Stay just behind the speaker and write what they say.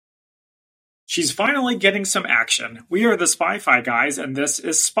She's finally getting some action. We are the Spy-Fi guys, and this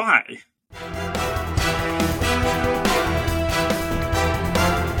is Spy.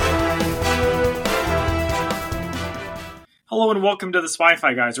 Hello and welcome to the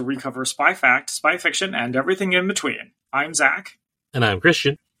Spy-Fi guys, where we cover spy fact, spy fiction, and everything in between. I'm Zach. And I'm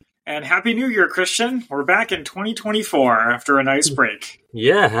Christian. And Happy New Year, Christian. We're back in 2024 after a nice break.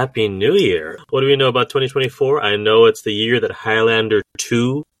 Yeah, Happy New Year. What do we know about 2024? I know it's the year that Highlander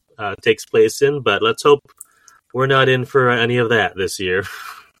 2 takes place in, but let's hope we're not in for any of that this year.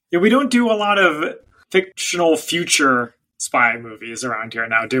 Yeah, we don't do a lot of fictional future spy movies around here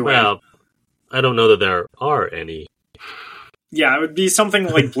now, do we? Well, I don't know that there are any. Yeah, it would be something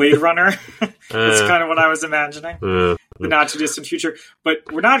like Blade Runner. That's kind of what I was imagining. The not too distant future.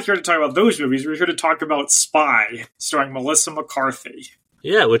 But we're not here to talk about those movies. We're here to talk about Spy, starring Melissa McCarthy.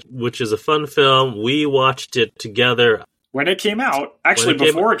 Yeah, which is a fun film. We watched it together when it came out. Actually,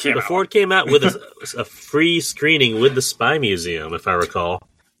 before it came out. Before it came out with a free screening with the Spy Museum, if I recall.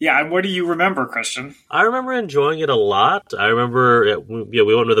 Yeah, and what do you remember, Christian? I remember enjoying it a lot. I remember,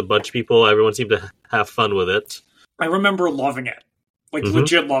 we went with a bunch of people. Everyone seemed to have fun with it. I remember loving it.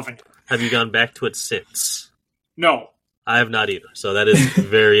 Legit loving it. Have you gone back to it since? No. I have not either, so that is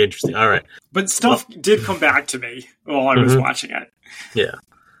very interesting. All right. But stuff did come back to me while I was watching it. Yeah.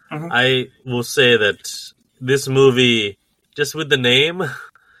 I will say that this movie, just with the name,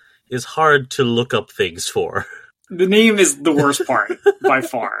 is hard to look up things for. The name is the worst part, by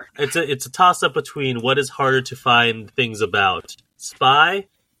far. It's a toss-up between what is harder to find things about, Spy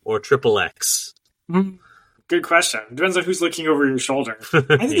or Triple X. Mm-hmm. Good question. Depends on who's looking over your shoulder. I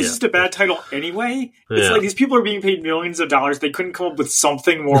think it's just a bad title anyway. It's like these people are being paid millions of dollars. They couldn't come up with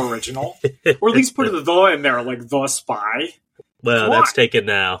something more original. Or at least put the in there, like The Spy. Well, that's taken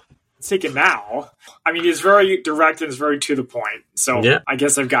now. It's taken now. I mean, it's very direct and it's very to the point. So I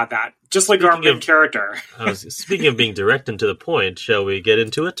guess I've got that. Just like our main character. Speaking of being direct and to the point, shall we get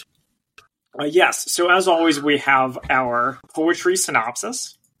into it? Yes. So as always, we have our poetry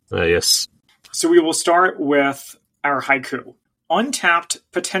synopsis. Yes. So we will start with our haiku. Untapped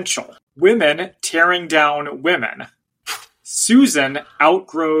potential. Women tearing down women. Susan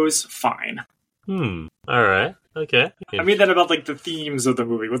outgrows fine. All right. Okay. I made that about the themes of the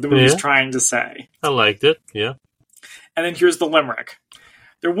movie, what the movie's trying to say. I liked it. Yeah. And then here's the limerick.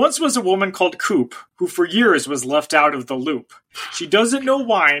 There once was a woman called Coop, who for years was left out of the loop. She doesn't know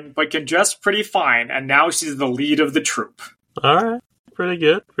wine, but can dress pretty fine, and now she's the lead of the troop. All right. Pretty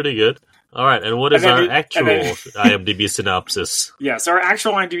good. Pretty good. All right, and what is our actual IMDb synopsis? Yes, our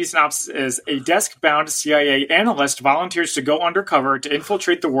actual IMDb synopsis is a desk-bound CIA analyst volunteers to go undercover to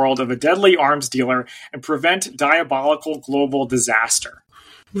infiltrate the world of a deadly arms dealer and prevent diabolical global disaster.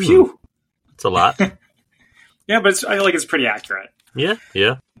 Phew! That's a lot. Yeah, but I feel like it's pretty accurate. Yeah.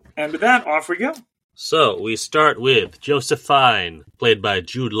 And with that, off we go. So, we start with Joseph Fiennes, played by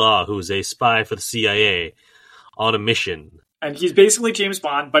Jude Law, who's a spy for the CIA, on a mission. And he's basically James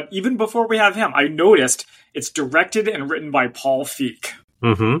Bond, but even before we have him, I noticed it's directed and written by Paul Feig,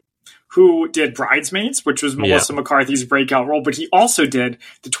 who did Bridesmaids, which was Melissa McCarthy's breakout role, but he also did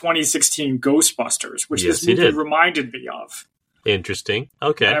the 2016 Ghostbusters, which this movie reminded me of. Interesting.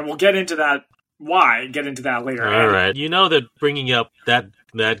 Okay. And we'll get into that. Get into that later. All right. You know that bringing up that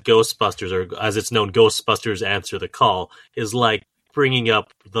Ghostbusters, or as it's known, Ghostbusters Answer the Call, is like bringing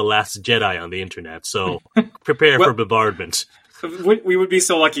up The Last Jedi on the internet, so prepare for bombardment. We would be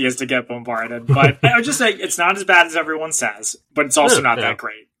so lucky as to get bombarded, but I would just say it's not as bad as everyone says, but it's also not that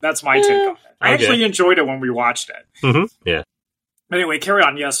great. That's my take on it. I actually enjoyed it when we watched it. Yeah. Anyway, carry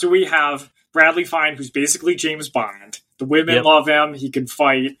on. Yeah, so we have Bradley Fine, who's basically James Bond. The women love him. He can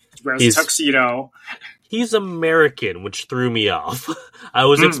fight. He wears a tuxedo. He's American, which threw me off. I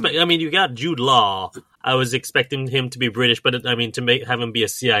was you got Jude Law. I was expecting him to be British, but have him be a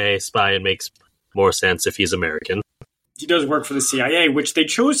CIA spy, it makes more sense if he's American. He does work for the CIA, which they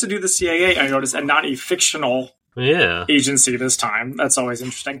chose to do the CIA, I noticed, and not a fictional agency this time. That's always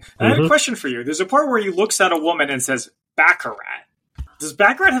interesting. And I have a question for you. There's a part where he looks at a woman and says, Baccarat. Does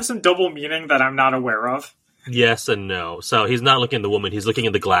Baccarat have some double meaning that I'm not aware of? Yes and no. So he's not looking at the woman, he's looking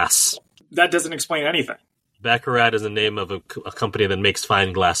at the glass. That doesn't explain anything. Baccarat is the name of a company that makes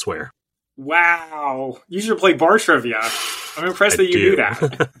fine glassware. Wow. You should play bar trivia. I'm impressed that you knew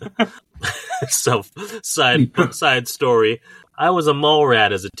that. So, side story. I was a mall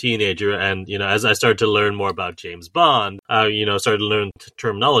rat as a teenager, and, as I started to learn more about James Bond, started to learn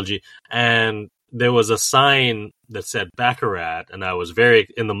terminology, and there was a sign that said Baccarat, and I was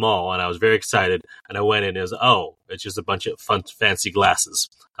in the mall, and I was very excited, and I went in, and it was, it's just a bunch of fancy glasses.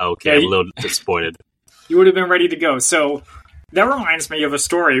 Okay, I'm a little disappointed. You would have been ready to go. So, That reminds me of a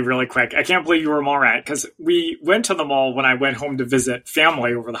story really quick. I can't believe you were a mall rat because we went to the mall when I went home to visit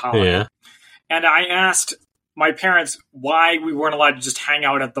family over the holiday. Yeah. And I asked my parents why we weren't allowed to just hang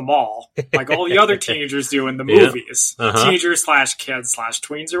out at the mall like all the other teenagers do in the movies. Teenagers / kids /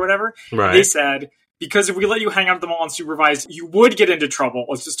 tweens or whatever. Right. They said, because if we let you hang out at the mall unsupervised, you would get into trouble.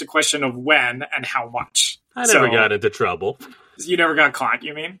 It's just a question of when and how much. I never got into trouble. You never got caught,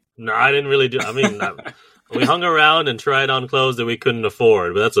 you mean? No, I didn't really do. I mean, we hung around and tried on clothes that we couldn't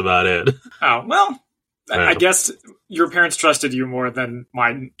afford, but that's about it. Oh, well, I guess your parents trusted you more than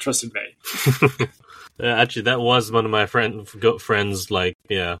mine trusted me. Actually, that was one of my friends'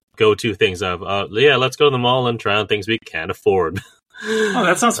 go-to things of, let's go to the mall and try on things we can't afford. Oh,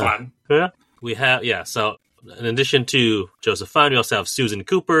 that sounds fun. Yeah. So in addition to Joseph Fiennes, we also have Susan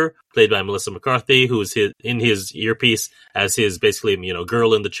Cooper, played by Melissa McCarthy, who is in his earpiece as his basically,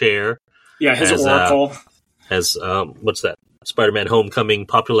 girl in the chair. Yeah, his oracle. As what's that? Spider-Man: Homecoming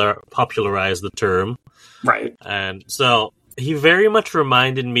popularized the term. Right. And so he very much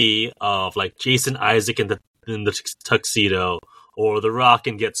reminded me of like Jason Isaac in the Tuxedo, or The Rock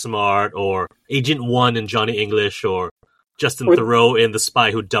in Get Smart, or Agent One in Johnny English, or Justin Theroux in The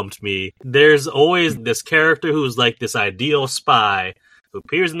Spy Who Dumped Me. There's always this character who's like this ideal spy who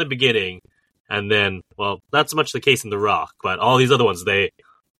appears in the beginning, and then, well, not so much the case in The Rock, but all these other ones,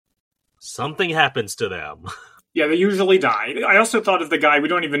 something happens to them. Yeah, they usually die. I also thought of the guy, we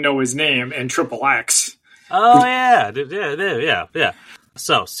don't even know his name, in Triple X. Oh, yeah.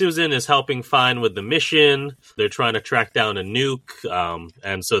 So, Susan is helping Fiennes with the mission. They're trying to track down a nuke,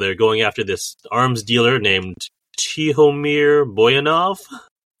 and so they're going after this arms dealer named Tihomir Boyanov.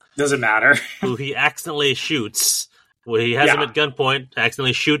 Doesn't matter. Who he accidentally shoots. Well, he has him at gunpoint,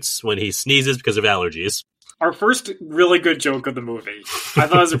 accidentally shoots when he sneezes because of allergies. Our first really good joke of the movie. I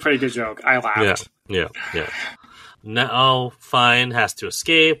thought it was a pretty good joke. I laughed. Yeah. Now, Fiennes has to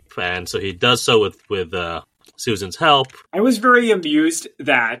escape, and so he does so with Susan's help. I was very amused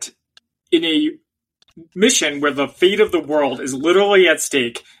that in a mission where the fate of the world is literally at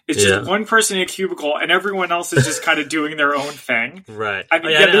stake, it's just one person in a cubicle and everyone else is just kind of doing their own thing. Right. I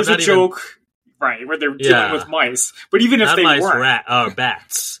mean, there's a joke, right, where they're dealing with mice. But even if not they mice, weren't...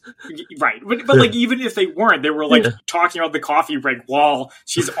 bats. Right. But like, even if they weren't, they were like talking about the coffee break while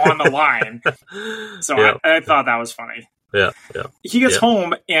she's on the line. So I thought that was funny. Yeah. He gets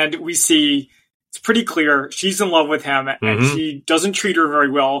home and we see... It's pretty clear she's in love with him, and he doesn't treat her very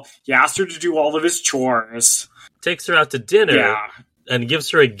well. He asks her to do all of his chores. Takes her out to dinner and gives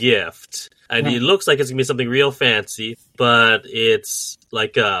her a gift. And he looks like it's going to be something real fancy, but it's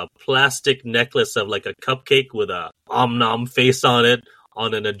like a plastic necklace of like a cupcake with a Om-Nom face on it,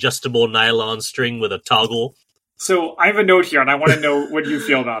 on an adjustable nylon string with a toggle. So I have a note here, and I want to know what you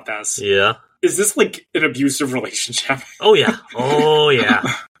feel about this. Yeah. Is this like an abusive relationship? Oh, yeah.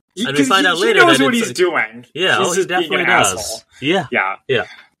 And we find out later he knows that what he's doing. Yeah, he's he definitely does. Asshole. Yeah.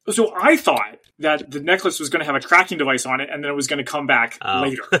 So I thought that the necklace was going to have a tracking device on it, and then it was going to come back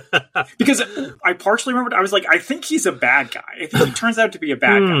later. Because I partially remembered, I was like, I think he's a bad guy. I think he turns out to be a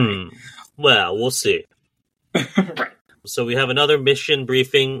bad guy. Well, we'll see. Right. So we have another mission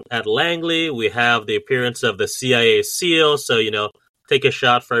briefing at Langley. We have the appearance of the CIA SEAL. So, take a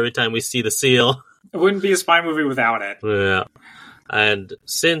shot for every time we see the SEAL. It wouldn't be a spy movie without it. Yeah. And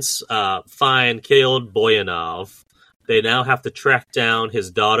since Fiennes killed Boyanov, they now have to track down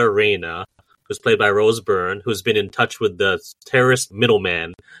his daughter, Raina, who's played by Rose Byrne, who's been in touch with the terrorist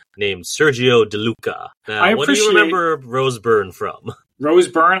middleman named Sergio De Luca. Now, what do you remember Rose Byrne from? Rose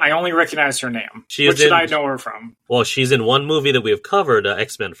Byrne? I only recognize her name. What should I know her from? Well, she's in one movie that we have covered,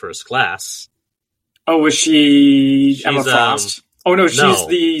 X-Men First Class. Oh, was she Emma Frost? No, she's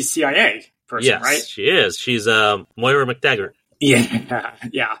the CIA person, right? Yes, she is. She's Moira McTaggart.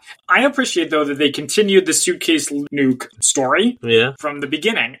 Yeah. I appreciate, though, that they continued the suitcase nuke story from the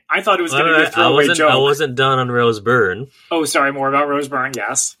beginning. I thought it was going to be a throwaway joke. I wasn't done on Rose Byrne. Oh, sorry, more about Rose Byrne,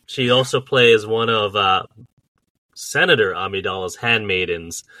 yes. She also plays one of Senator Amidala's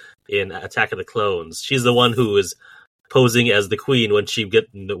handmaidens in Attack of the Clones. She's the one who is posing as the queen when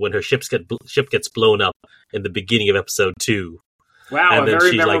her ship gets blown up in the beginning of episode 2. Wow, and then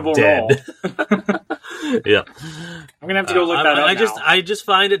very memorable role. Yeah. I'm going to have to go look that up I just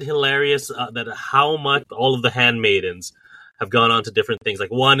find it hilarious that how much all of the handmaidens have gone on to different things. Like,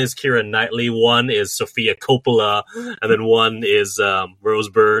 one is Keira Knightley, one is Sofia Coppola, and then one is Rose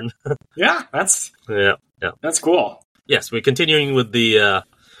Byrne. Yeah, that's cool. Yes, we're continuing with the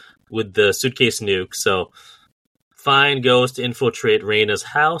suitcase nuke. So, Fiennes goes to infiltrate Raina's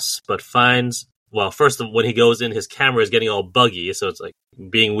house, but finds... Well, first, when he goes in, his camera is getting all buggy, so it's like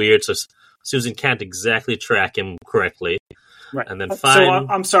being weird, so Susan can't exactly track him correctly. Right. And then Fine...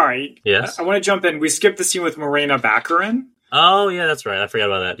 So I'm sorry. Yes? I want to jump in. We skipped the scene with Morena Baccarin. Oh, yeah, that's right. I forgot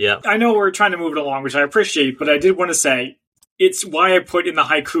about that. Yeah. I know we're trying to move it along, which I appreciate, but I did want to say it's why I put in the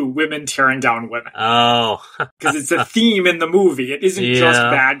haiku women tearing down women. Oh. Because it's a theme in the movie. It isn't just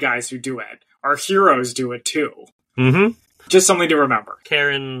bad guys who do it. Our heroes do it too. Mm-hmm. Just something to remember.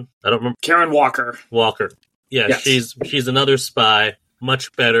 Karen, I don't remember. Karen Walker. Yeah, yes. She's another spy,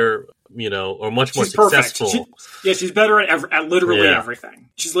 much better, or much more successful. She's better at literally everything.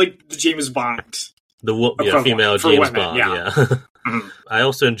 She's like the James Bond. The female James Bond, Mm-hmm. I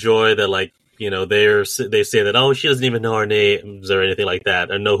also enjoy that, like, they say that, oh, she doesn't even know our names or anything like that,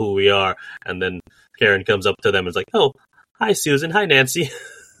 or know who we are. And then Karen comes up to them and is like, oh, hi, Susan. Hi, Nancy.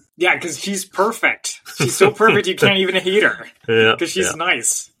 Yeah, because she's perfect. She's so perfect you can't even hate her. Yeah. Because she's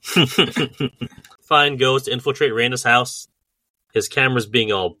nice. Fine goes to infiltrate Raina's house. His camera's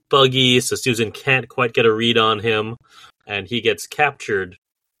being all buggy, so Susan can't quite get a read on him. And he gets captured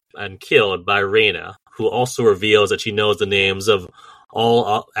and killed by Raina, who also reveals that she knows the names of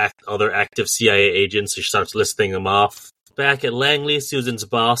all other active CIA agents, so she starts listing them off. Back at Langley, Susan's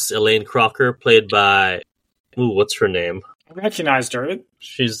boss, Elaine Crocker, played by... what's her name? I recognized her.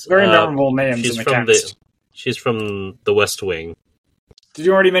 She's very memorable names in the cast. She's from The West Wing. Did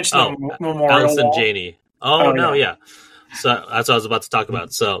you already mention the memorial Allison wall? Janney. Oh, no, yeah. So that's what I was about to talk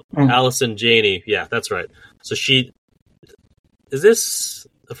about. So Allison Janney, yeah, that's right. So is this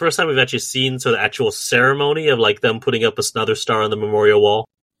the first time we've actually seen the actual ceremony of like them putting up another star on the memorial wall?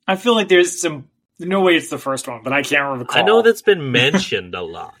 I feel like there's no way it's the first one, but I can't recall. I know that's been mentioned a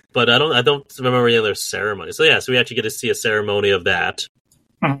lot, but I don't remember any other ceremony. So we actually get to see a ceremony of that.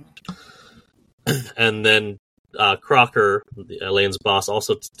 And then Crocker, Elaine's boss,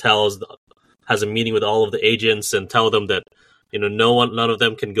 also has a meeting with all of the agents and tell them that none of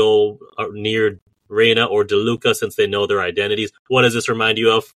them can go near Raina or DeLuca since they know their identities. What does this remind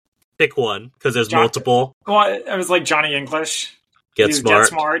you of? Pick one, because there's multiple. Well, it was like Johnny English. Get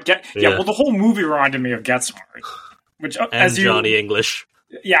Smart. Well, the whole movie reminded me of Get Smart. Johnny English.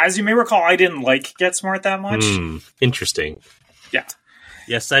 Yeah, as you may recall, I didn't like Get Smart that much. Interesting. Yeah.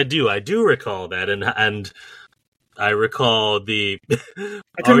 Yes, I do. I do recall that, and I recall the...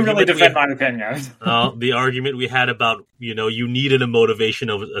 I couldn't really defend my opinion. The argument we had about, you needed a motivation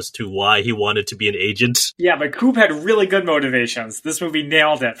as to why he wanted to be an agent. Yeah, but Coop had really good motivations. This movie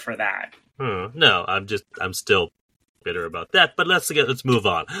nailed it for that. No, I'm still bitter about that, but let's move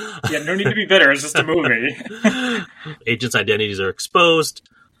on. Yeah, no need to be bitter. It's just a movie. Agents' identities are exposed,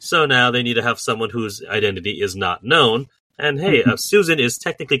 so now they need to have someone whose identity is not known. And hey, Susan is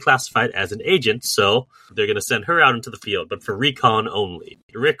technically classified as an agent, so they're going to send her out into the field, but for recon only.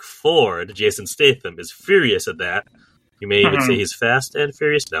 Rick Ford, Jason Statham, is furious at that. You may even say he's fast and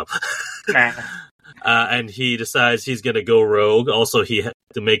furious. No. And he decides he's going to go rogue. Also, he had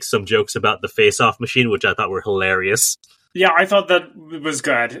to make some jokes about the face-off machine, which I thought were hilarious. Yeah, I thought that was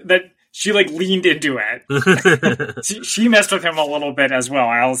good. That she, leaned into it. she messed with him a little bit as well.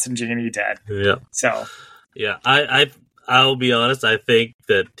 Allison Janney did. Yeah. So. Yeah, I'll be honest, I think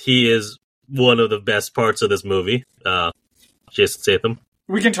that he is one of the best parts of this movie, Jason Statham.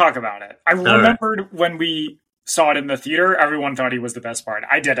 We can talk about it. I remembered when we saw it in the theater, everyone thought he was the best part.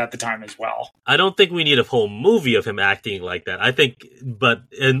 I did at the time as well. I don't think we need a whole movie of him acting like that. I think, but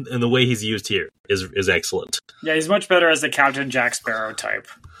in the way he's used here is excellent. Yeah, he's much better as the Captain Jack Sparrow type.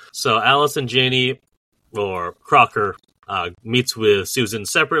 So Allison Janney, or Crocker, meets with Susan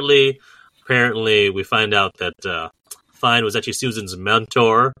separately. Apparently, we find out that Fine was actually Susan's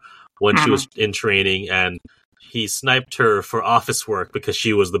mentor when she was in training, and he sniped her for office work because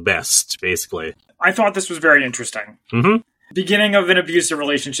she was the best, basically. I thought this was very interesting. Beginning of an abusive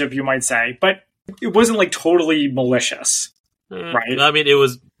relationship, you might say, but it wasn't totally malicious, right? I mean, it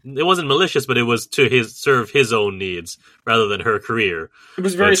wasn't malicious, but it was to serve his own needs rather than her career. It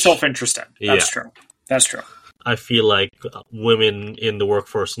was very self-interested. That's true. That's true. I feel like women in the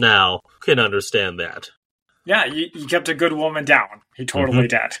workforce now can understand that. Yeah, you kept a good woman down. He totally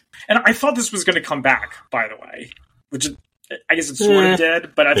did. And I thought this was going to come back, by the way. Which I guess it sort of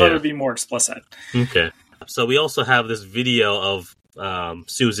did, but I thought it would be more explicit. Okay. So we also have this video of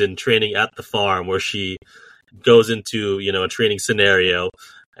Susan training at the farm where she goes into, a training scenario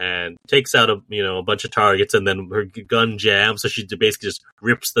and takes out a bunch of targets, and then her gun jams, so she basically just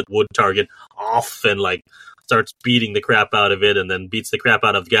rips the wood target off and starts beating the crap out of it, and then beats the crap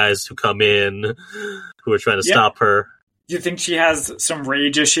out of guys who come in who are trying to stop her. Do you think she has some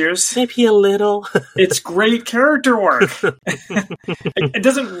rage issues? Maybe a little. It's great character work. It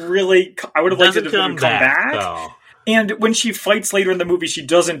doesn't really... I would have liked it to come back. Though. And when she fights later in the movie, she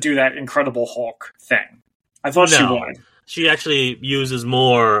doesn't do that Incredible Hulk thing. I thought she would. she actually uses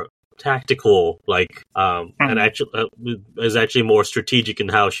more tactical, and actually is actually more strategic in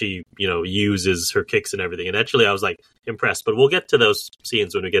how she, uses her kicks and everything. And actually, I was impressed. But we'll get to those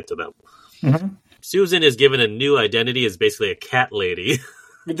scenes when we get to them. Mm-hmm. Susan is given a new identity as basically a cat lady.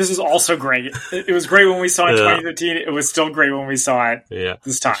 This is also great. It was great when we saw it in 2015. It was still great when we saw it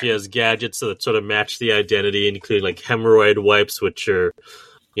this time. She has gadgets that sort of match the identity, including hemorrhoid wipes, which are,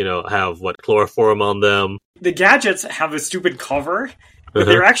 have chloroform on them. The gadgets have a stupid cover, but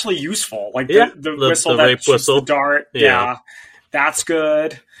they're actually useful. The whistle that shoots whistle. The dart. Yeah, that's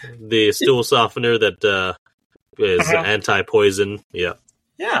good. The stool softener that is anti-poison. Yeah.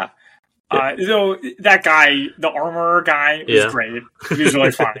 Yeah. Though that guy, the armorer guy, was great. He was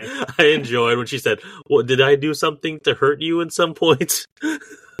really funny. I enjoyed when she said, "Well, did I do something to hurt you at some point?" I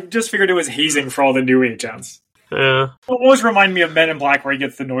just figured it was hazing for all the new agents. Yeah. It always reminded me of Men in Black where he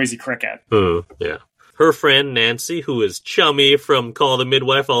gets the noisy cricket. Yeah. Her friend Nancy, who is Chummy from Call the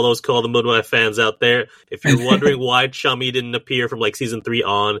Midwife, all those Call the Midwife fans out there, if you're wondering why Chummy didn't appear from season 3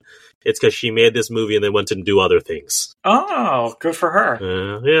 on, it's because she made this movie and then went and do other things. Oh, good for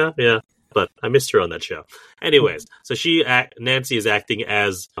her. Yeah. But I missed her on that show. Anyways, so Nancy is acting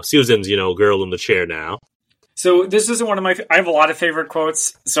as Susan's, girl in the chair now. So this isn't one of my... I have a lot of favorite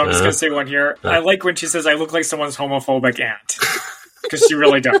quotes, so I'm just going to say one here. I like when she says, I look like someone's homophobic aunt. Because she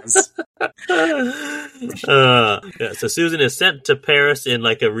really does. So Susan is sent to Paris in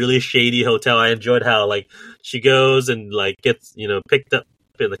a really shady hotel. I enjoyed how she goes and gets picked up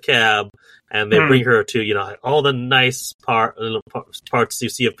in the cab, and they bring her to all the nice parts you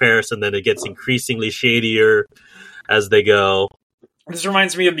see of Paris, and then it gets increasingly shadier as they go. This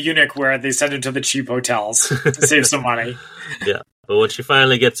reminds me of Munich, where they send her to the cheap hotels to save some money. Yeah, but when she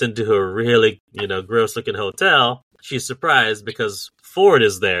finally gets into her really gross looking hotel, she's surprised because Ford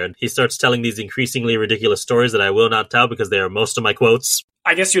is there, and he starts telling these increasingly ridiculous stories that I will not tell because they are most of my quotes.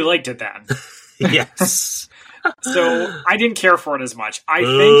 I guess you liked it then. Yes. So I didn't care for it as much. I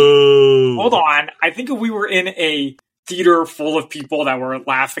think if we were in a theater full of people that were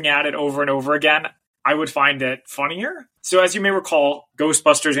laughing at it over and over again, I would find it funnier. So as you may recall,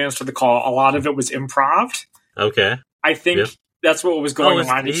 Ghostbusters Answer the Call, a lot of it was improv. Okay. I think that's what was going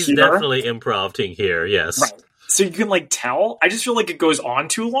on here. He's definitely improvising here, yes. Right. So you can tell. I just feel like it goes on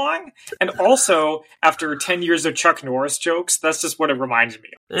too long. And also, after 10 years of Chuck Norris jokes, that's just what it reminded me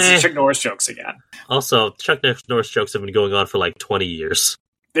of. It's Chuck Norris jokes again. Also, Chuck Norris jokes have been going on for 20 years.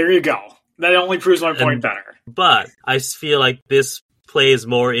 There you go. That only proves my point better. But I feel like this plays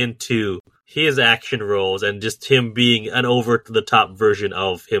more into his action roles and just him being an over-the-top version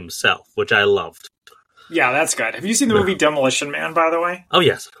of himself, which I loved. Yeah, that's good. Have you seen the movie Demolition Man, by the way? Oh,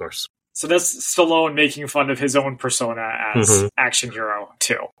 yes, of course. So that's Stallone making fun of his own persona as action hero,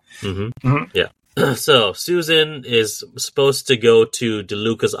 too. Yeah. So Susan is supposed to go to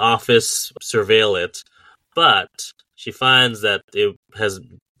DeLuca's office, surveil it, but she finds that it has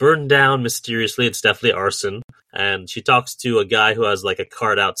burned down mysteriously. It's definitely arson. And she talks to a guy who has a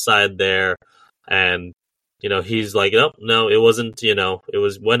cart outside there, and he's like, oh, no, it wasn't,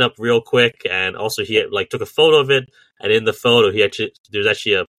 went up real quick. And also he took a photo of it. And in the photo, there's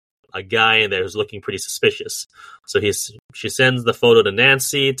actually a guy in there who's looking pretty suspicious. So she sends the photo to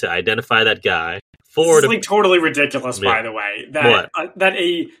Nancy to identify that guy. Ford, this is totally ridiculous, by the way. That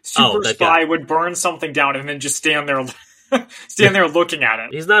a super spy would burn something down and then just stand there looking at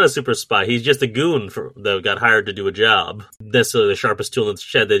it. He's not a super spy. He's just a goon that got hired to do a job. That's the sharpest tool in the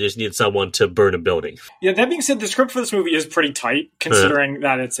shed. They just need someone to burn a building. Yeah, that being said, the script for this movie is pretty tight, considering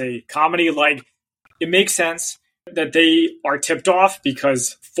that it's a comedy. It makes sense that they are tipped off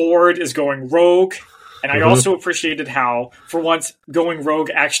because Ford is going rogue. And I also appreciated how, for once, going rogue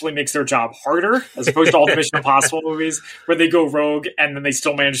actually makes their job harder, as opposed to all the Mission Impossible movies, where they go rogue and then they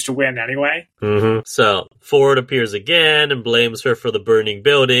still manage to win anyway. So, Ford appears again and blames her for the burning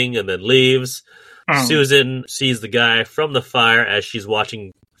building and then leaves. Susan sees the guy from the fire as she's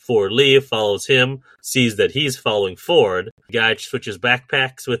watching Ford leave, follows him, sees that he's following Ford. The guy switches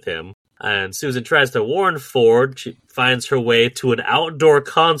backpacks with him. And Susan tries to warn Ford. She finds her way to an outdoor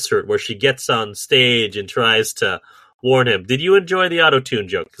concert where she gets on stage and tries to warn him. Did you enjoy the auto-tune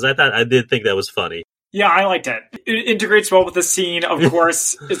joke? Because I did think that was funny. Yeah, I liked it. It integrates well with the scene. Of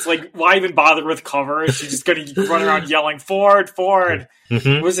course, it's why even bother with cover? She's just going to run around yelling, Ford, Ford.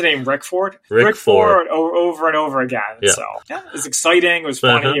 What was the name? Rick Ford? Rick Ford. Over and over again. Yeah. So, it was exciting. It was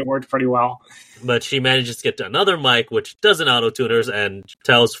funny. It worked pretty well. But she manages to get to another mic, which doesn't auto-tune her, and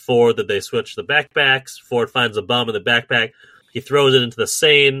tells Ford that they switch the backpacks. Ford finds a bomb in the backpack. He throws it into the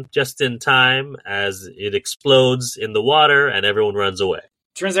Seine just in time as it explodes in the water, and everyone runs away.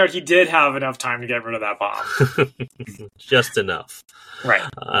 Turns out he did have enough time to get rid of that bomb. Just enough. Right.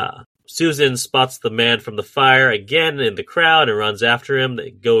 Susan spots the man from the fire again in the crowd and runs after him.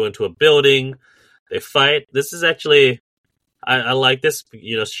 They go into a building. They fight. This is actually... I like this.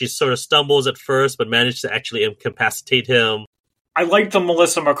 You know, she sort of stumbles at first, but manages to actually incapacitate him. I like the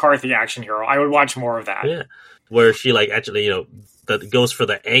Melissa McCarthy action hero. I would watch more of that. Yeah. Where she, like, actually, you know, that goes for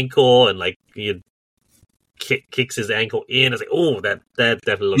the ankle and, like, kicks his ankle in. It's like, oh, that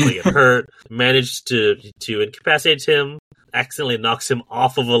definitely looked like it hurt. Managed to incapacitate him. Accidentally knocks him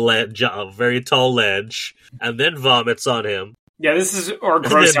off of a very tall ledge, and then vomits on him. Yeah, this is... And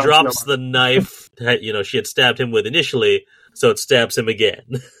then drops the knife that, you know, she had stabbed him with initially, so it stabs him again.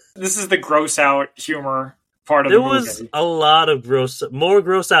 This is the gross out humor part of the movie. There was a lot of more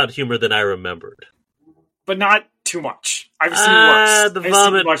gross out humor than I remembered. But not too much. I've seen worse. The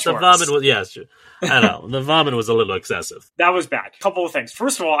vomit was... Yes, I know. The vomit was a little excessive. That was bad. Couple of things.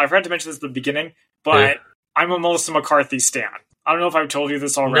 First of all, I forgot to mention this at the beginning, but I'm a Melissa McCarthy stan. I don't know if I've told you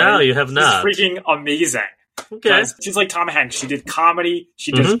this already. No, you have not. It's freaking amazing. Okay. She's like Tom Hanks. She did comedy.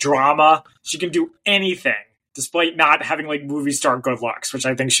 She does drama. She can do anything, despite not having like movie star good looks, which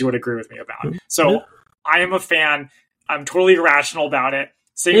I think she would agree with me about. So I am a fan. I'm totally irrational about it.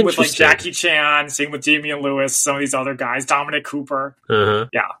 Same with like Jackie Chan. Same with Damian Lewis. Some of these other guys. Dominic Cooper.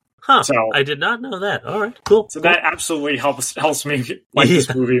 Yeah. Huh. So I did not know that. All right. Cool. So that absolutely helps me like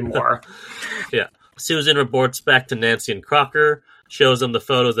this movie more. Yeah. Susan reports back to Nancy and Crocker. Shows them the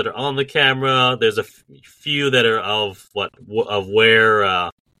photos that are on the camera. There's a few that are of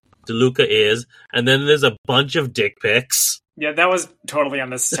where DeLuca is, and then there's a bunch of dick pics. Yeah, that was totally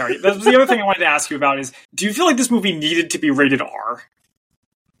unnecessary. That was the other thing I wanted to ask you about is, do you feel like this movie needed to be rated R?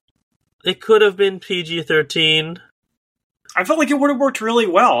 It could have been PG-13. I felt like it would have worked really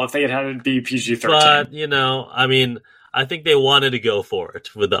well if they had it be PG-13. But, you know, I mean, I think they wanted to go for it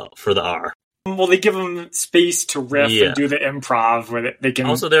for the R. Well, they give them space to riff and do the improv where they can.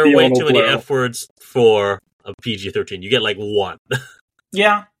 Also, there are way too many F words for a PG-13. You get like one.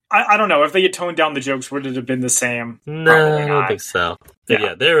 Yeah, I don't know. If they had toned down the jokes, would it have been the same? No, I don't think so. But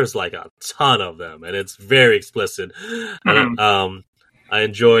yeah, there's like a ton of them, and it's very explicit. And, I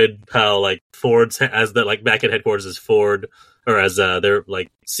enjoyed how like Ford's as the like back at headquarters is Ford, or as they're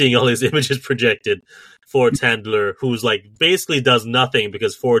like seeing all these images projected. Ford's handler, who's like basically does nothing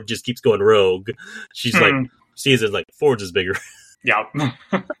because Ford just keeps going rogue. She's like sees it like Ford's is bigger. Yeah.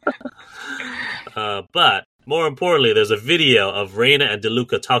 But more importantly, there's a video of Raina and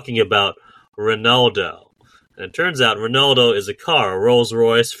DeLuca talking about Ronaldo, and it turns out Ronaldo is a car, a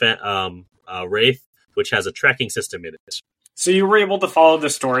Rolls-Royce Wraith, which has a tracking system in it. So you were able to follow the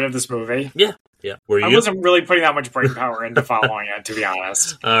story of this movie? Yeah. Yeah. I wasn't really putting that much brain power into following it, to be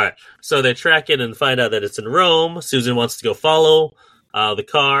honest. All right. So they track it and find out that it's in Rome. Susan wants to go follow the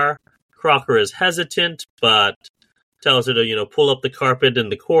car. Crocker is hesitant, but tells her to, you know, pull up the carpet in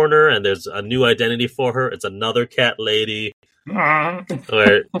the corner, and there's a new identity for her. It's another cat lady.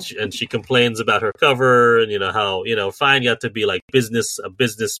 And she complains about her cover, and, you know, how, you know, fine, you have to be like a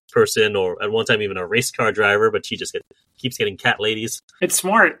business person, or at one time even a race car driver, but she just keeps getting cat ladies. It's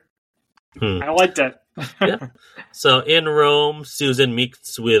smart. I liked it. Yeah. So in Rome, Susan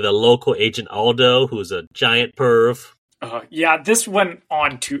meets with a local agent Aldo, who's a giant perv. Yeah, this went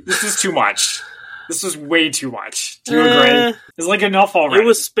on this is too much. This was way too much. Do you agree? It's like enough already. It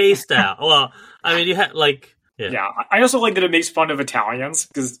was spaced out. Well, I mean, you had like... Yeah. I also like that it makes fun of Italians,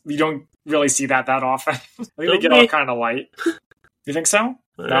 because you don't really see that often. I think they get all kind of light. You think so?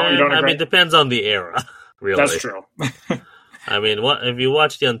 No, you don't agree? I mean, it depends on the era, really. That's true. I mean, if you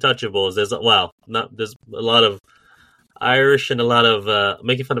watch The Untouchables, there's a lot of Irish and a lot of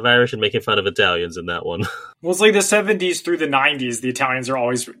making fun of Irish and making fun of Italians in that one. Well, it's like the 70s through the 90s, the Italians are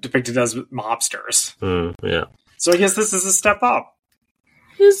always depicted as mobsters. Yeah. So I guess this is a step up.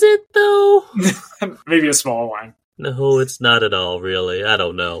 Is it, though? Maybe a small one. No, it's not at all, really. I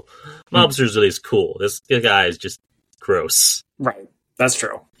don't know. Mobsters at least cool. This guy is just gross. Right. That's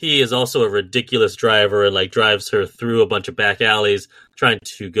true. He is also a ridiculous driver and like drives her through a bunch of back alleys trying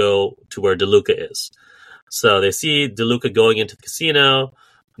to go to where DeLuca is. So they see DeLuca going into the casino.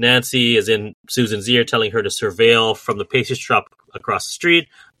 Nancy is in Susan's ear telling her to surveil from the pastry shop across the street,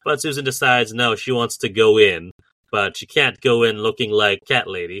 but Susan decides no, she wants to go in, but she can't go in looking like Cat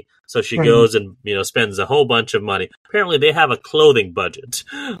Lady. So she goes and, you know, spends a whole bunch of money. Apparently they have a clothing budget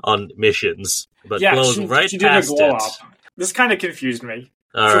on missions, but blows right past it. Up. This kind of confused me.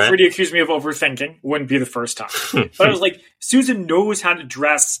 Feel free to accuse me of overthinking. Wouldn't be the first time. But I was like, Susan knows how to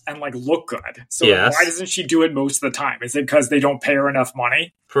dress and like look good. So why doesn't she do it most of the time? Is it because they don't pay her enough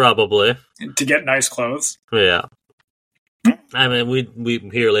money? Probably. To get nice clothes? Yeah. I mean, we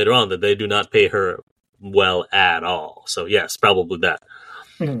hear later on that they do not pay her well at all. So yes, probably that.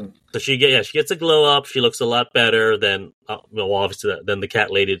 So she gets a glow up. She looks a lot better than obviously than the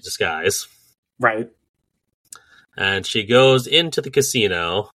cat lady disguise. Right. And she goes into the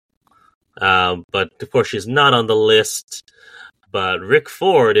casino, but of course she's not on the list. But Rick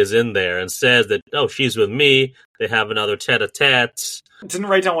Ford is in there and says that, oh, she's with me. They have another tete-a-tete. I didn't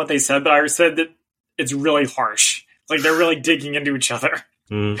write down what they said, but I said that it's really harsh. Like, they're really digging into each other.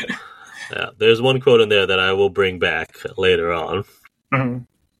 Yeah, there's one quote in there that I will bring back later on.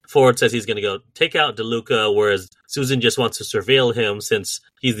 Ford says he's going to go take out DeLuca, whereas Susan just wants to surveil him since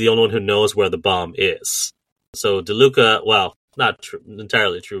he's the only one who knows where the bomb is. So DeLuca, well, not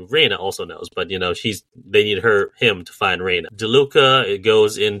entirely true. Raina also knows, but they need him to find Raina. DeLuca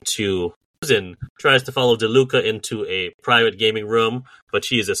goes into Susan tries to follow DeLuca into a private gaming room, but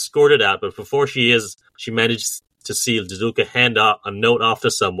she is escorted out. But before she manages to see DeLuca hand a note off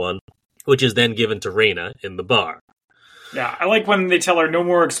to someone, which is then given to Raina in the bar. Yeah, I like when they tell her no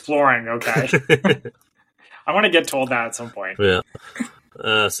more exploring, okay? I want to get told that at some point. Yeah.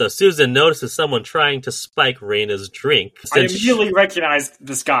 So Susan notices someone trying to spike Raina's drink. I immediately recognized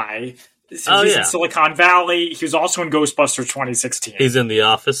this guy. He's in Silicon Valley. He was also in Ghostbusters 2016. He's in The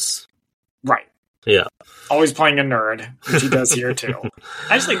Office. Right. Yeah. Always playing a nerd, which he does here too.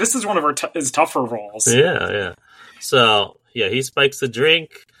 Actually, this is one of his tougher roles. Yeah. So, he spikes the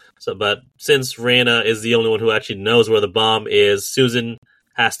drink. But since Raina is the only one who actually knows where the bomb is, Susan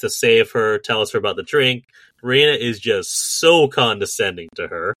has to save her, tells her about the drink. Raina is just so condescending to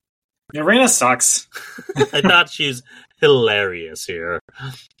her. Yeah, Raina sucks. I thought she's hilarious here.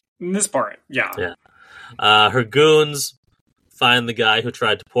 In this part, yeah. Her goons find the guy who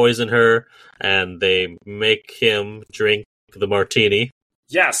tried to poison her, and they make him drink the martini.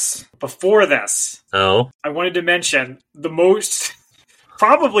 Yes. Before this, I wanted to mention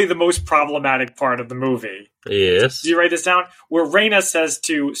probably the most problematic part of the movie. Yes. Did you write this down? Where Raina says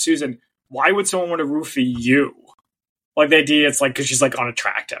to Susan, why would someone want to roofie you? Like, the idea, it's like, because she's, like,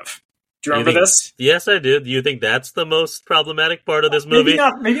 unattractive. Do you remember this? Yes, I do. Do you think that's the most problematic part of this movie?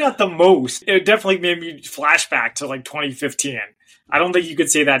 Maybe not the most. It definitely made me flashback to, like, 2015. I don't think you could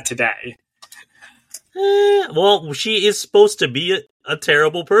say that today. Well, she is supposed to be a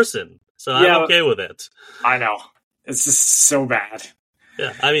terrible person. So I'm okay with it. I know. It's just so bad.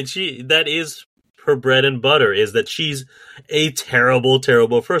 Yeah, I mean, that is her bread and butter, is that she's a terrible,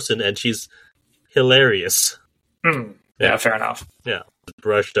 terrible person, and she's hilarious. Yeah, fair enough. Yeah,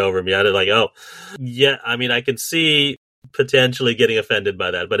 brushed over me. I was like, I mean, I can see potentially getting offended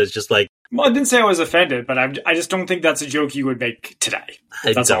by that, but it's just like... Well, I didn't say I was offended, but I just don't think that's a joke you would make today.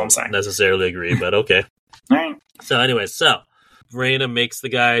 That's all I'm saying. I don't necessarily agree, but okay. All right. So anyway, Raina makes the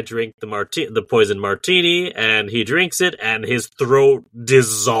guy drink the poison martini, and he drinks it, and his throat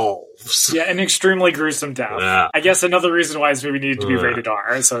dissolves. Yeah, an extremely gruesome death. Yeah. I guess another reason why this movie needed to be rated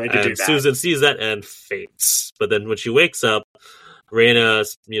R, so they could do that. Susan sees that and faints. But then when she wakes up, Raina,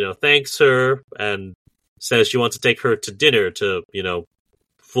 thanks her and says she wants to take her to dinner to,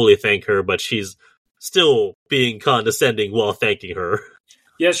 fully thank her, but she's still being condescending while thanking her.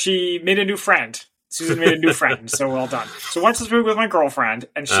 Yeah, she made a new friend. Susan made a new friend, so well done. So I watched this movie with my girlfriend,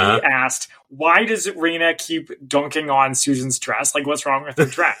 and she asked, why does Raina keep dunking on Susan's dress? Like, what's wrong with her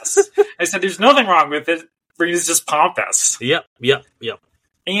dress? I said, there's nothing wrong with it. Raina's just pompous. Yep.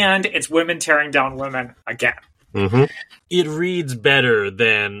 And it's women tearing down women again. Mm-hmm. It reads better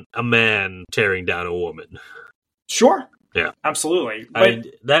than a man tearing down a woman. Sure. Yeah. Absolutely. But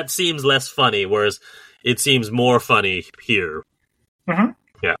that seems less funny, whereas it seems more funny here. Mm-hmm.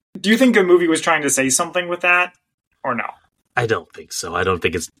 Yeah. Do you think a movie was trying to say something with that, or no? I don't think so. I don't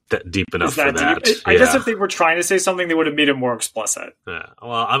think it's deep enough for that. I guess if they were trying to say something, they would have made it more explicit. Yeah.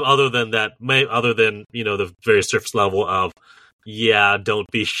 Well, other than the very surface level of, don't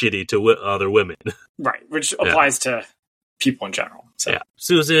be shitty to other women. Right, which applies to people in general. So. Yeah.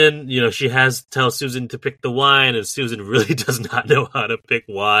 Susan, she tells Susan to pick the wine, and Susan really does not know how to pick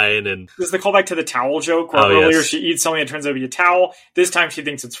wine. And this is the callback to the towel joke, where earlier she eats something that turns out to be a towel. This time she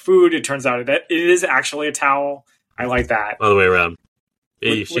thinks it's food. It turns out it is actually a towel. I like that. Other way around.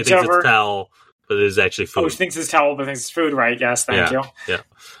 She thinks it's a towel, but it is actually food. Oh, she thinks it's towel, but thinks it's food, right? Yes, thank you. Yeah.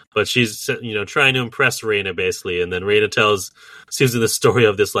 But she's, trying to impress Raina, basically. And then Raina tells Susan the story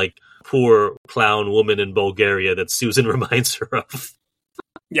of this, like, poor clown woman in Bulgaria that Susan reminds her of.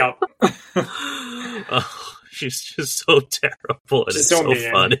 Yep. She's just so terrible, and it's so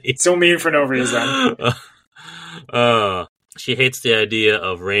funny. So mean for no reason. She hates the idea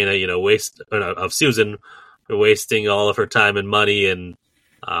of Raina, of Susan wasting all of her time and money and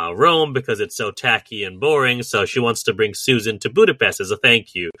Rome because it's so tacky and boring. So she wants to bring Susan to Budapest as a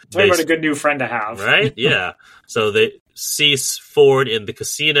thank you. Talk about a good new friend to have. Right? Yeah. So they see Ford in the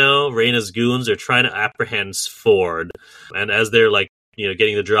casino. Raina's goons are trying to apprehend Ford. And as they're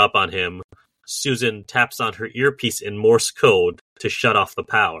getting the drop on him, Susan taps on her earpiece in Morse code to shut off the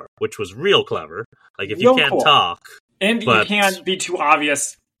power, which was real clever. If you can't talk... And you can't be too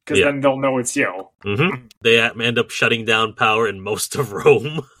obvious, because then they'll know it's you. Mm-hmm. They end up shutting down power in most of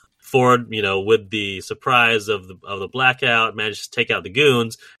Rome. Ford, with the surprise of the blackout, manages to take out the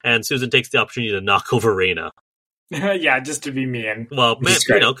goons, and Susan takes the opportunity to knock over Raina. Yeah, just to be mean. Well,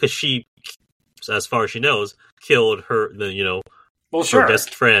 because she, as far as she knows, killed her, her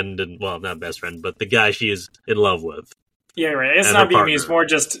best friend, and not best friend, but the guy she is in love with. Yeah, right. It's not being mean. It's more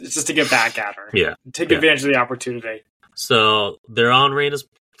just to get back at her. Yeah. Take advantage of the opportunity. So they're on Raina's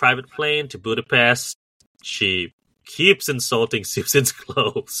private plane to Budapest. She keeps insulting Susan's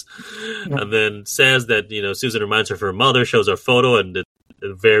clothes, and then says that Susan reminds her of her mother. Shows her photo, and a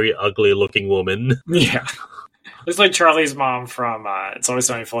very ugly-looking woman. Yeah, it's like Charlie's mom from It's Always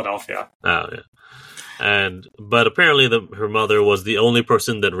Sunny in Philadelphia. Oh yeah. But apparently her mother was the only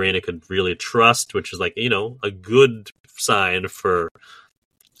person that Raina could really trust, which is a good sign for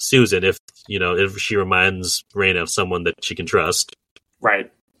Susan if she reminds Raina of someone that she can trust.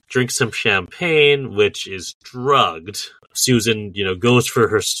 Right. Drinks some champagne, which is drugged. Susan, goes for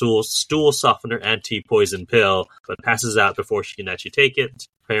her stool softener anti-poison pill, but passes out before she can actually take it.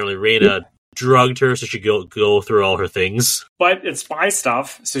 Apparently Raina drugged her so she go through all her things. But it's spy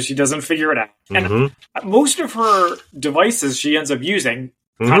stuff, so she doesn't figure it out. And most of her devices she ends up using,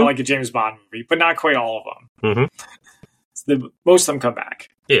 kind of like a James Bond movie, but not quite all of them. So most of them come back.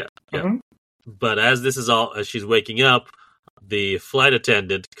 Yeah. But as she's waking up, the flight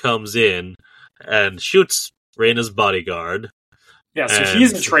attendant comes in and shoots Raina's bodyguard. Yeah, so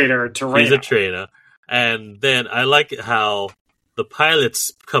he's a traitor to Raina. He's a traitor. And then I like how the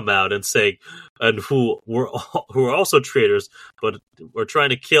pilots come out and say, and who are also traitors, but we're trying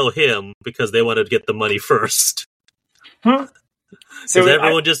to kill him because they want to get the money first. So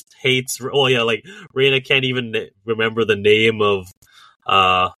everyone just hates. Oh yeah, Raina can't even remember the name of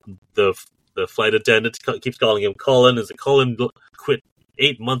the flight attendant. Keeps calling him Colin. Is it Colin quit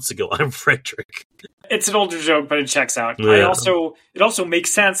 8 months ago? I'm Frederick. It's an older joke, but it checks out. Yeah. It also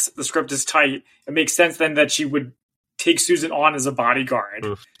makes sense. The script is tight. It makes sense then that she would take Susan on as a bodyguard,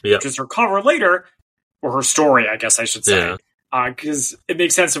 which is her cover later, or her story, I guess I should say. Because it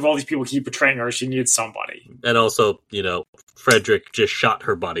makes sense if all these people keep betraying her, she needs somebody. And also, Frederick just shot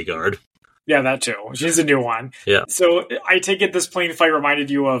her bodyguard. Yeah, that too. She's a new one. Yeah. So I take it this plane fight reminded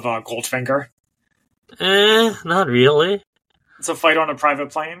you of Goldfinger? Not really. It's a fight on a private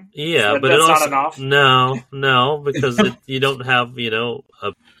plane? Yeah, but that's also, not enough? No, because you don't have,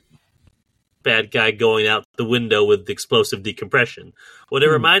 a bad guy going out the window with explosive decompression. What it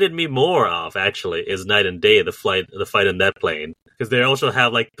reminded me more of, actually, is Night and Day, the fight in that plane. Because they also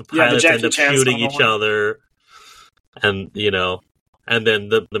have, the pilots end up shooting each other. And, and then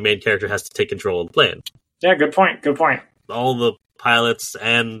the main character has to take control of the plane. Yeah, good point. All the pilots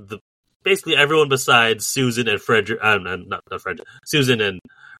and basically everyone besides Susan and Frederick, not Frederick, Susan and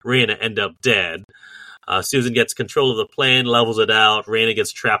Raina end up dead. Susan gets control of the plane, levels it out. Raina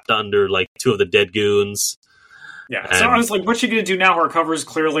gets trapped under two of the dead goons. Yeah, so I was like, what's she going to do now? Her cover is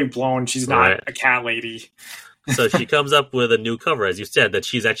clearly blown. She's not a cat lady. So she comes up with a new cover, as you said, that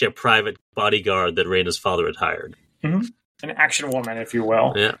she's actually a private bodyguard that Raina's father had hired. Mm-hmm. An action woman, if you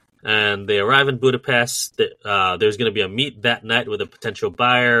will. Yeah. And they arrive in Budapest. There's going to be a meet that night with a potential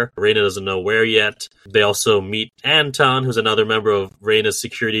buyer. Raina doesn't know where yet. They also meet Anton, who's another member of Raina's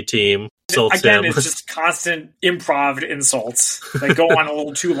security team. Again, it's just constant improv insults that go on a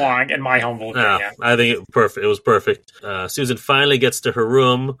little too long, in my humble opinion. I think it was perfect. Susan finally gets to her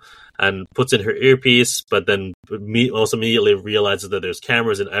room and puts in her earpiece, but then also immediately realizes that there's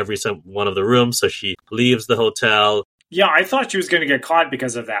cameras in every one of the rooms, so she leaves the hotel. Yeah, I thought she was going to get caught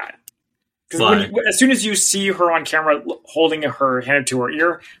because of that. Because as soon as you see her on camera holding her hand to her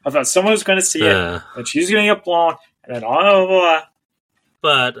ear, I thought someone was going to see it, and she's going to get blown, and then blah.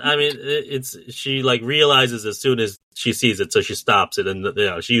 But I mean, she realizes as soon as she sees it, so she stops it,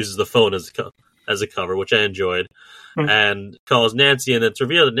 and she uses the phone as a cover, which I enjoyed, and calls Nancy, and it's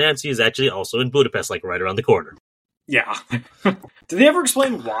revealed that Nancy is actually also in Budapest, right around the corner. Yeah. Did they ever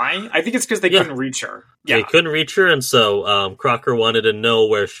explain why? I think it's because they couldn't reach her. Yeah. They couldn't reach her, and so Crocker wanted to know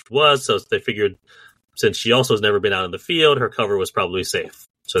where she was, so they figured since she also has never been out in the field, her cover was probably safe.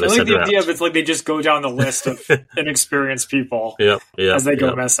 So I like the idea of it's like they just go down the list of inexperienced people as they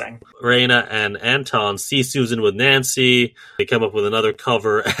go missing. Raina and Anton see Susan with Nancy. They come up with another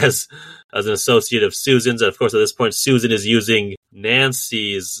cover as an associate of Susan's. And of course, at this point, Susan is using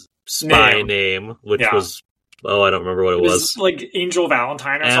Nancy's spy name which was, I don't remember what it was. Like Angel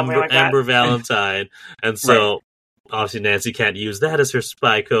Valentine or something like that. Amber Valentine. And so, obviously, Nancy can't use that as her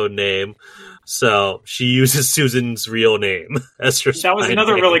spy code name. So she uses Susan's real name as her spy name. That was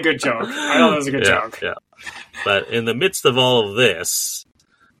another really good joke. I thought that was a good joke. Yeah. But in the midst of all of this,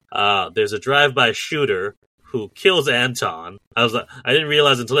 there's a drive-by shooter who kills Anton. I didn't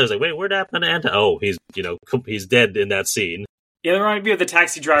realize until I was like, wait, what happened to Anton? Oh, he's dead in that scene. Yeah, there might be the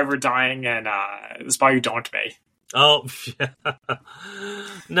taxi driver dying and The Spy Who Dunked Me. Oh, yeah.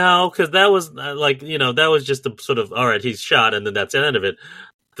 No, because that was that was just the sort of, all right, he's shot and then that's the end of it.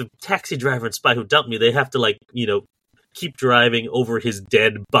 The taxi driver and Spy Who Dumped Me, they have to keep driving over his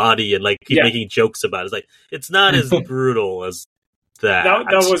dead body and keep making jokes about it. It's it's not as brutal as that.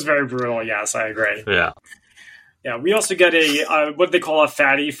 That was very brutal. Yes, I agree. Yeah. Yeah. We also get a what they call a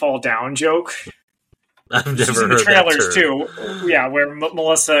fatty fall down joke. I've never heard in the trailers that term. Too. Yeah, where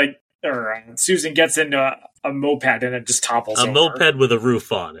Melissa or Susan gets into a moped and it just topples over. A moped with a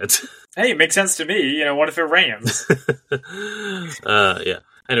roof on it. Hey, it makes sense to me. What if it rains? Yeah.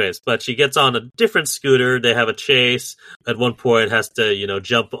 Anyways, but she gets on a different scooter. They have a chase. At one point, has to,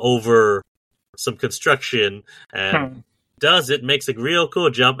 jump over some construction and does it, makes a real cool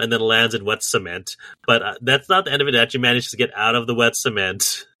jump, and then lands in wet cement. But that's not the end of it. It actually manages to get out of the wet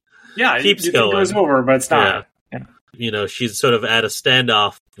cement. Yeah, keeps going. It goes over, but it's not. Yeah. She's sort of at a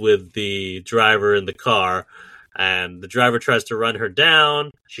standoff with the driver in the car, and the driver tries to run her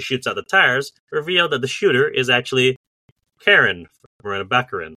down. She shoots out the tires, reveal that the shooter is actually Karen, Morena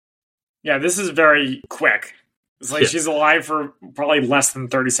Baccarin. Yeah, this is very quick. It's like she's alive for probably less than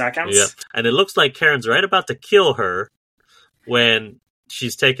 30 seconds. Yeah, and it looks like Karen's right about to kill her when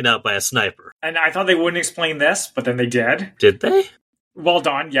she's taken out by a sniper. And I thought they wouldn't explain this, but then they did. Did they? Well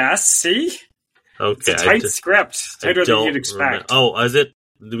done, yes. See? Okay. It's a tight script. Tighter than you'd expect. Oh, is it?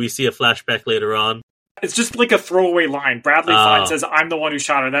 Do we see a flashback later on? It's just like a throwaway line. Bradley Fine says, I'm the one who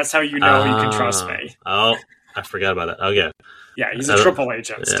shot her. That's how you know you can trust me. Oh, I forgot about that. Okay. Yeah, he's a triple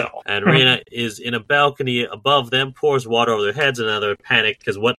agent still. And Raina is in a balcony above them, pours water over their heads, and now they're panicked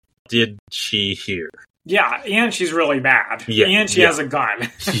because what did she hear? Yeah, and she's really mad. Yeah, and she has a gun.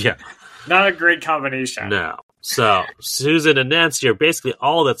 Yeah. Not a great combination. No. So, Susan and Nancy are basically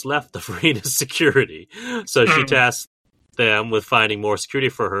all that's left of Raina's security. So she tasks them with finding more security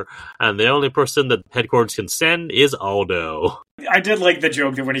for her, and the only person that headquarters can send is Aldo. I did like the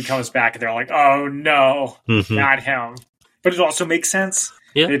joke that when he comes back, they're like, oh no, not him. But it also makes sense.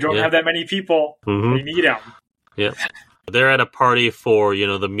 Yeah, they don't have that many people. They need him. Yeah. They're at a party for,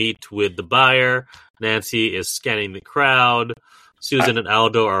 the meet with the buyer. Nancy is scanning the crowd. Susan and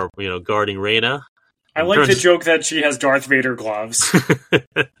Aldo are, guarding Raina. I like the joke that she has Darth Vader gloves.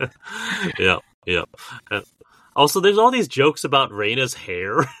 Yeah. Also, there's all these jokes about Raina's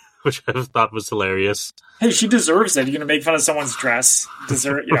hair, which I thought was hilarious. Hey, she deserves it. You're going to make fun of someone's dress.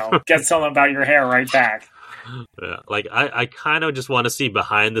 Get something about your hair right back. Yeah, I kind of just want to see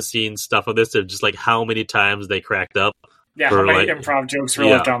behind the scenes stuff of this, of just how many times they cracked up. Yeah, how many improv jokes were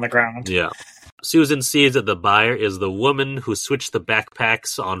left on the ground. Yeah. Susan sees that the buyer is the woman who switched the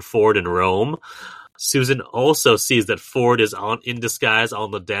backpacks on Ford in Rome. Susan also sees that Ford is in disguise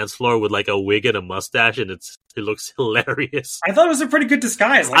on the dance floor with a wig and a mustache, and it looks hilarious. I thought it was a pretty good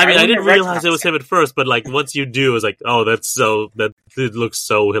disguise. I didn't realize it was him at first, but once you do, it's that it looks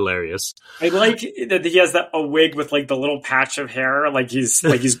so hilarious. I like that he has a wig with the little patch of hair, he's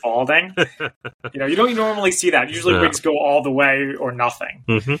balding. You don't normally see that. Usually wigs go all the way or nothing.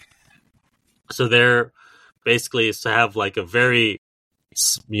 Mm-hmm. So they're basically to have a very,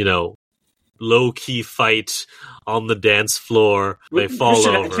 low-key fight on the dance floor. They fall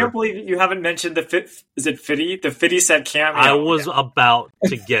over. I can't believe you haven't mentioned is it Fitty? The Fitty set cameo. I was about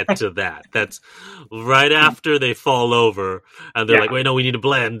to get to that. That's right after they fall over, and they're wait, no, we need to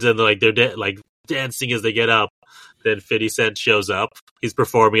blend, and they're dancing as they get up. Then 50 Cent shows up. He's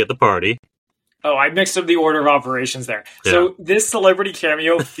performing at the party. Oh, I mixed up the order of operations there. Yeah. So this celebrity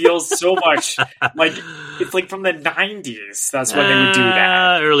cameo feels so much it's from the 90s. That's when they would do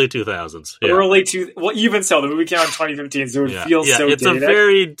that. Early 2000s. Yeah. Even so, the movie came out in 2015, so it feels so dated. It's a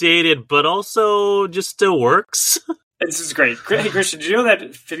very dated, but also just still works. This is great. Hey, Christian, did you know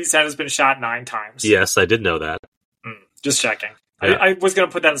that 50 Cent has been shot 9 times? Yes, I did know that. Just checking. Yeah. I was going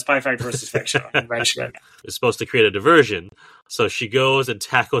to put that in Spy Fact versus Fiction and mention it. It's supposed to create a diversion, so she goes and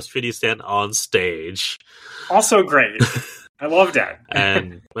tackles 50 Cent on stage. Also great. I loved it.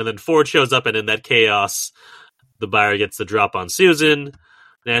 and then Ford shows up, and in that chaos, the buyer gets the drop on Susan.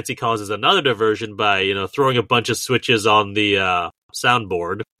 Nancy causes another diversion by, throwing a bunch of switches on the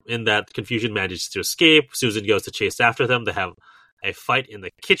soundboard. In that, confusion manages to escape. Susan goes to chase after them. They have a fight in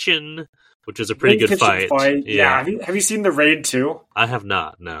the kitchen, which is a pretty good fight. Yeah. Have you seen The Raid 2? I have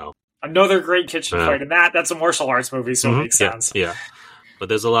not, no. Another great kitchen fight, and that's a martial arts movie, so it makes sense. Yeah. But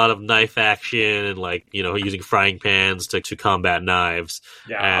there's a lot of knife action and, using frying pans to combat knives.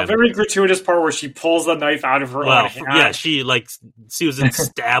 Yeah, a very gratuitous part where she pulls the knife out of her own hand. Yeah, Susan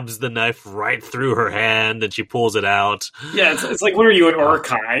stabs the knife right through her hand and she pulls it out. Yeah, it's like, what are you, an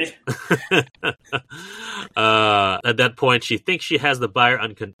Urkai? At that point, she thinks she has the buyer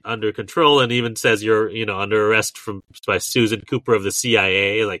under control and even says you're, under arrest by Susan Cooper of the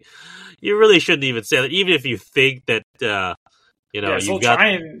CIA. Like, you really shouldn't even say that, even if you think that... so try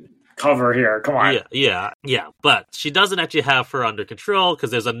and cover here. Come on. Yeah. But she doesn't actually have her under control because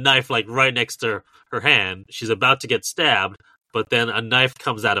there's a knife right next to her hand. She's about to get stabbed, but then a knife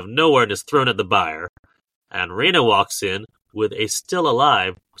comes out of nowhere and is thrown at the buyer. And Raina walks in with a still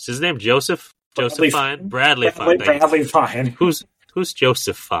alive. What's his name? Joseph Fine? Bradley Fine. Bradley Fine. Who's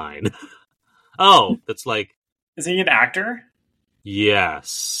Joseph Fine? Oh, that's like... Is he an actor?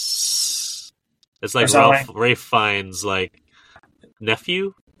 Yes. It's like Ralph Fiennes,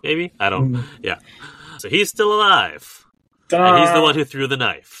 nephew, maybe? I don't... Yeah. So he's still alive. And he's the one who threw the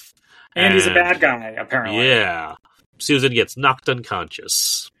knife. And he's a bad guy, apparently. Yeah. Susan gets knocked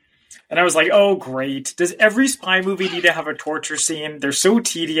unconscious. And I was like, oh, great. Does every spy movie need to have a torture scene? They're so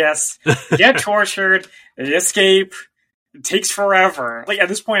tedious. They get tortured. They escape. It takes forever. At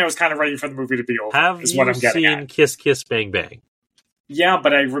this point, I was kind of ready for the movie to be over. Have you seen Kiss Kiss Bang Bang? Yeah,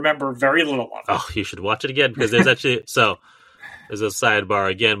 but I remember very little of it. Oh, you should watch it again, because there's actually... There's a sidebar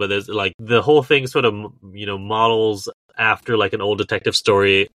again, but there's the whole thing sort of, models after an old detective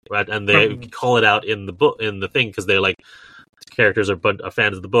story, right? And they call it out in the book, in the thing, because they're characters are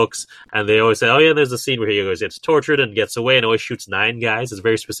fans of the books, and they always say, oh yeah, there's a scene where he gets tortured and gets away and always shoots 9 guys. It's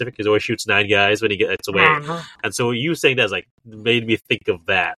very specific. He always shoots 9 guys when he gets away. And so you saying that made me think of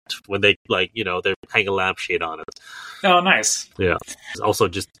that when they they're hanging a lampshade on it. Oh, nice. Yeah. It's also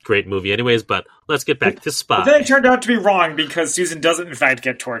just a great movie anyways, but let's get back to Spy. But then it turned out to be wrong because Susan doesn't in fact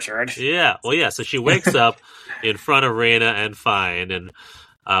get tortured. Yeah. Well, yeah. So she wakes up in front of Raina and Fine, and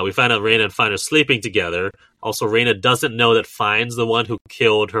we find out Raina and Fine are sleeping together. Also, Raina doesn't know that Fine's the one who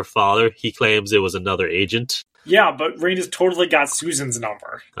killed her father. He claims it was another agent. Yeah, but Raina's totally got Susan's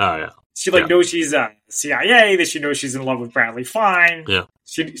number. Oh, yeah. She knows she's a CIA, that she knows she's in love with Bradley Fine. Yeah.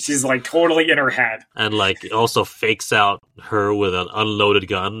 She's totally in her head. And also fakes out her with an unloaded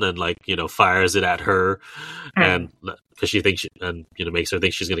gun and fires it at her. And because she thinks makes her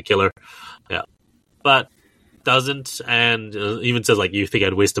think she's going to kill her. Yeah. But doesn't, and even says you think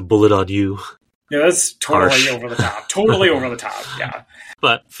I'd waste a bullet on you. Yeah, that's totally over the top. Totally over the top, yeah.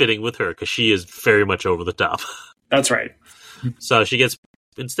 But fitting with her, because she is very much over the top. That's right. So she gets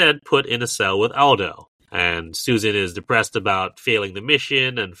instead put in a cell with Aldo. And Susan is depressed about failing the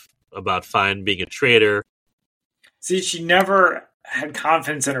mission and about Fine being a traitor. See, she never had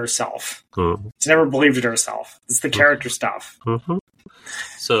confidence in herself. Mm-hmm. She never believed in herself. It's the character stuff. Mm-hmm.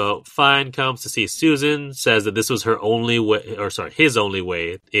 So Fine comes to see Susan, says that this was his only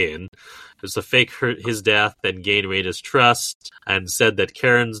way in. It was to fake his death and gain Raina's trust, and said that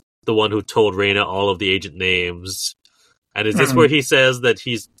Karen's the one who told Raina all of the agent names. And is this where he says that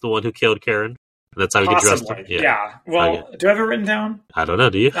he's the one who killed Karen? That's how he gets arrested? Yeah. Well, do I have it written down? I don't know.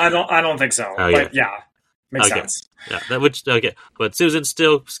 Do you? I don't think so. But yeah. Makes sense. Yeah. But Susan's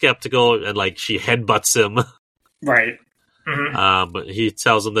still skeptical, and she headbutts him. Right. Mm-hmm. But he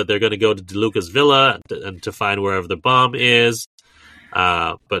tells them that they're going to go to DeLuca's villa and to find wherever the bomb is.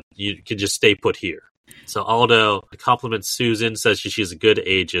 But you can just stay put here. So Aldo compliments Susan, says she's a good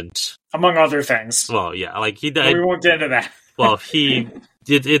agent, among other things. Well, yeah, we won't get into that. Well, he's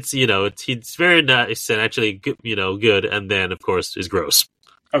very nice and actually good, and then of course is gross.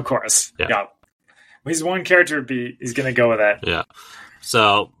 Of course, yeah. He's one character he's going to go with that. Yeah.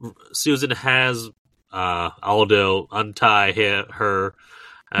 So Susan has Aldo untie her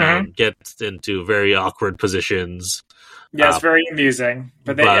and gets into very awkward positions. Yeah, it's very amusing.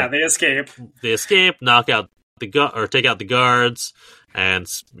 But they escape. They escape, knock out take out the guards, and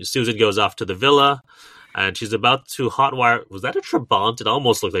Susan goes off to the villa, and she's about to hotwire. Was that a Trabant? It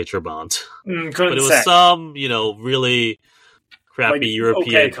almost looked like Trabant. But it was some, really crappy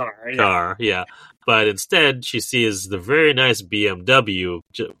European car. Yeah. But instead, she sees the very nice BMW,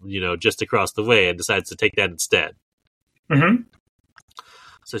 just across the way, and decides to take that instead. Mm-hmm.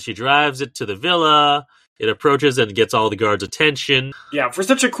 So she drives it to the villa. It approaches and gets all the guards' attention. Yeah, for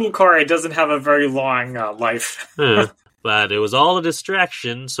such a cool car, it doesn't have a very long life. But it was all a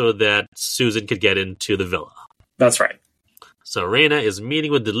distraction so that Susan could get into the villa. That's right. So Raina is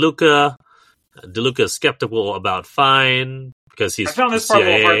meeting with DeLuca. DeLuca is skeptical about Fine because he's I found this part a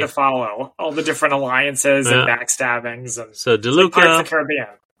little hard to follow. All the different alliances and backstabbings. And so DeLuca Caribbean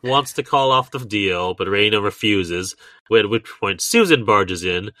wants to call off the deal, but Raina refuses, at which point Susan barges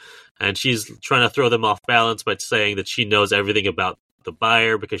in, and she's trying to throw them off balance by saying that she knows everything about the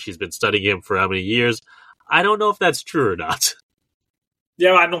buyer because she's been studying him for how many years. I don't know if that's true or not.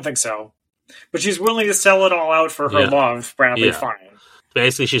 Yeah, I don't think so. But she's willing to sell it all out for her love, Bradley Fine.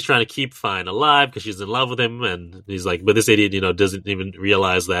 Basically, she's trying to keep Fine alive because she's in love with him, and he's like, but this idiot, doesn't even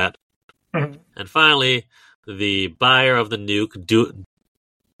realize that. Mm-hmm. And finally, the buyer of the nuke,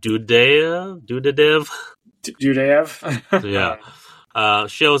 Dudayev?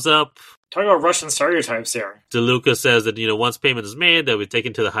 Shows up. Talking about Russian stereotypes here. DeLuca says that, once payment is made, they'll be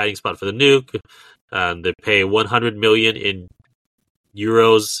taken to the hiding spot for the nuke, and they pay 100 million in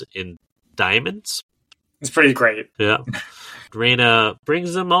euros in diamonds. It's pretty great. Yeah. Raina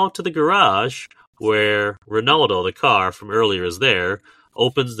brings them all to the garage where Ronaldo, the car from earlier, is there,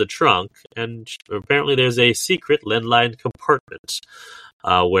 opens the trunk, and apparently there's a secret lead-lined compartment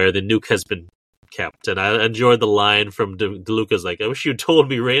where the nuke has been kept. And I enjoyed the line from DeLuca's like, I wish you told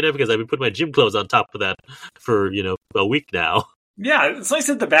me, Raina, because I've been putting my gym clothes on top of that for, a week now. Yeah, it's nice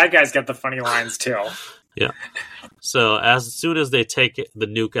that the bad guys get the funny lines, too. Yeah. So as soon as they take the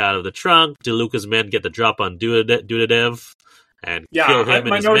nuke out of the trunk, DeLuca's men get the drop on Dudayev and kill him and his men.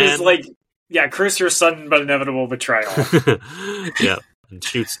 My note is like, curse your sudden but inevitable betrayal. Yeah. And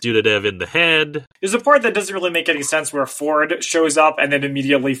shoots Dudayev in the head. There's a part that doesn't really make any sense where Ford shows up and then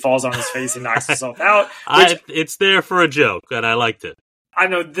immediately falls on his face and knocks himself out. It's there for a joke, and I liked it. I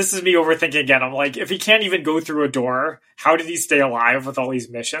know, this is me overthinking again. I'm like, if he can't even go through a door, how did he stay alive with all these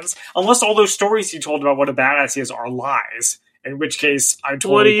missions? Unless all those stories he told about what a badass he is are lies. In which case, I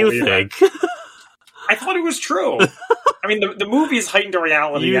totally believe it. What do you think? I thought it was true. I mean, the movie is heightened to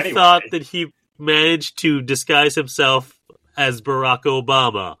reality anyway. You thought that he managed to disguise himself as Barack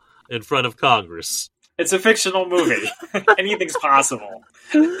Obama in front of Congress. It's a fictional movie. Anything's possible.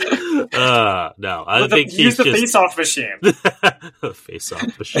 No, I think he's the face-off machine.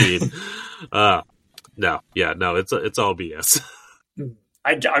 Face-off machine. No, it's all BS.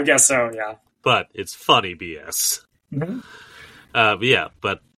 I guess so, yeah. But it's funny BS. Mm-hmm.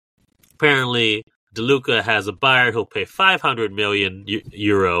 But apparently DeLuca has a buyer who'll pay 500 million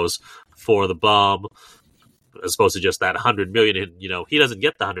euros for the bomb, as opposed to just that 100 million. He doesn't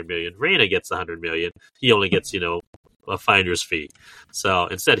get the 100 million. Raina gets the 100 million. He only gets, a finder's fee. So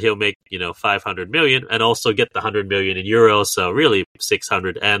instead he'll make, 500 million and also get the 100 million in euros. So really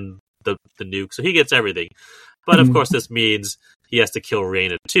 600 and the nuke. So he gets everything. But of course this means he has to kill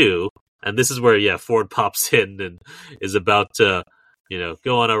Raina too. And this is where, Ford pops in and is about to,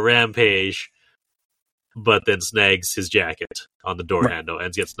 go on a rampage, but then snags his jacket on the door handle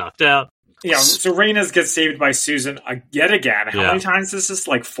and gets knocked out. Yeah, so Raina gets saved by Susan yet again. How many times is this?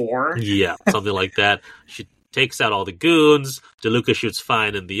 Like 4? Yeah, something like that. She takes out all the goons. DeLuca shoots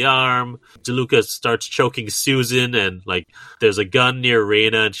Fine in the arm. DeLuca starts choking Susan, and there's a gun near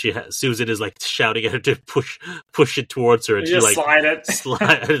Raina, and Susan is shouting at her to push it towards her, and she slide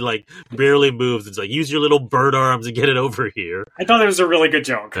it, barely moves. It's use your little bird arms and get it over here. I thought it was a really good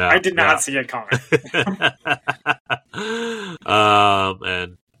joke. I did not see it coming.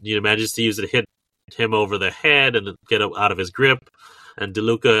 And manages to use it to hit him over the head and get him out of his grip. And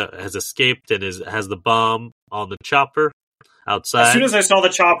DeLuca has escaped and has the bomb on the chopper outside. As soon as I saw the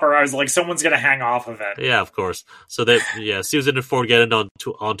chopper, I was like, someone's going to hang off of it. Yeah, of course. So Susan and Ford get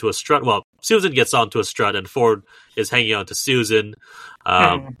onto a strut. Well, Susan gets onto a strut and Ford is hanging on to Susan.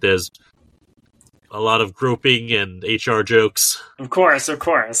 There's a lot of groping and HR jokes. Of course.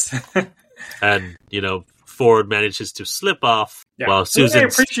 And, Ford manages to slip off while Susan. What I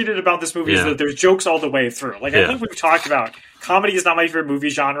appreciated about this movie is that there's jokes all the way through. I think we've talked about comedy is not my favorite movie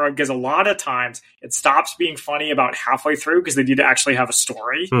genre because a lot of times it stops being funny about halfway through because they need to actually have a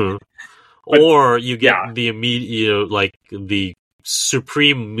story. Or you get the immediate, the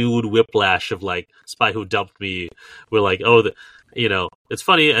supreme mood whiplash of Spy Who Dumped Me. We're it's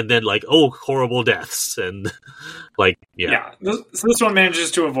funny, and then horrible deaths, and this one manages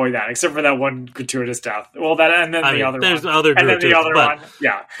to avoid that, except for that one gratuitous death. Well, that and then the other one. There's other and then the other one.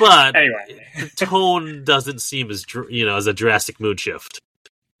 Yeah, but anyway, the tone doesn't seem as as a drastic mood shift.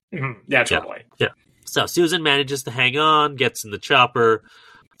 Mm-hmm. Yeah, totally. Yeah. So Susan manages to hang on, gets in the chopper,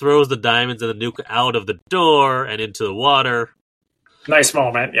 throws the diamonds and the nuke out of the door and into the water. Nice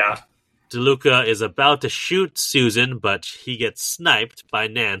moment, yeah. DeLuca is about to shoot Susan, but he gets sniped by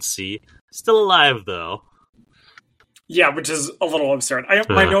Nancy. Still alive, though. Yeah, which is a little absurd.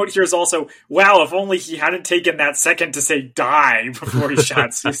 My note here is also, wow, if only he hadn't taken that second to say die before he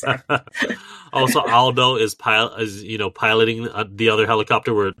shot Susan. Also, Aldo is piloting the other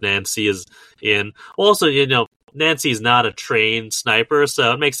helicopter where Nancy is in. Also, Nancy's not a trained sniper,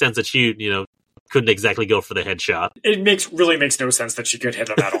 so it makes sense that she, couldn't exactly go for the headshot. It really makes no sense that she could hit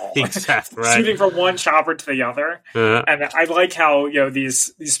him at all. Exactly, right. Shooting from one chopper to the other. And I like how,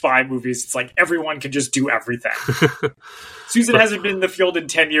 these spy movies, it's like everyone can just do everything. Susan hasn't been in the field in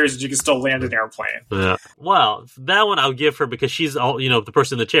 10 years and she can still land an airplane. Yeah. Well, that one I'll give her because she's the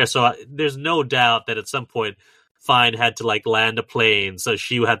person in the chair. So there's no doubt that at some point Fine had to land a plane, so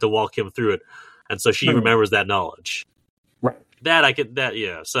she had to walk him through it. And so she remembers that knowledge. Right. So I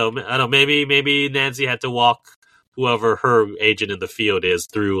don't know, maybe Nancy had to walk whoever her agent in the field is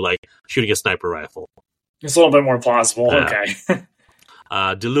through shooting a sniper rifle. It's a little bit more plausible. Yeah. Okay.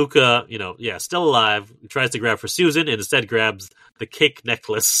 DeLuca, still alive, tries to grab for Susan and instead grabs the cake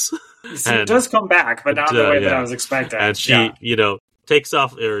necklace. It does come back, but not the way that I was expecting. And she, takes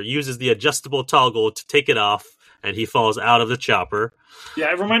off or uses the adjustable toggle to take it off, and he falls out of the chopper.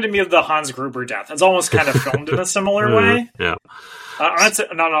 Yeah, it reminded me of the Hans Gruber death. It's almost kind of filmed in a similar way. Yeah.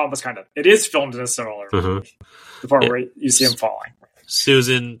 Not almost kind of. It is filmed in a similar way. The part where you see him falling.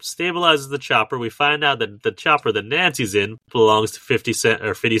 Susan stabilizes the chopper. We find out that the chopper that Nancy's in belongs to 50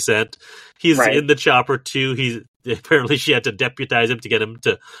 Cent. He's in the chopper too. Apparently she had to deputize him to get him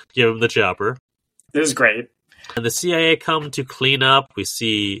to give him the chopper. This is great. And the CIA come to clean up. We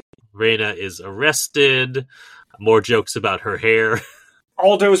see Raina is arrested. More jokes about her hair.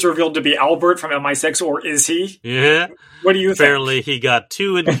 Aldo is revealed to be Albert from MI6, or is he? Yeah. What do you think? Apparently he got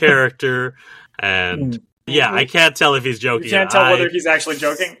 2 in character, and I can't tell if he's joking. You can't tell whether he's actually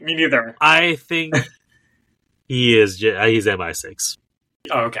joking? Me neither. I think he's MI6.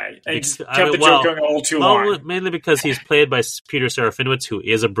 Oh, okay. And he just kept the joke going a little too long. Mainly because he's played by Peter Serafinowicz, who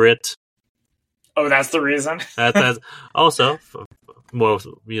is a Brit. Oh, that's the reason? That's also, more,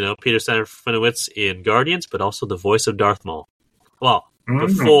 Peter Serafinowicz in Guardians, but also the voice of Darth Maul. Well,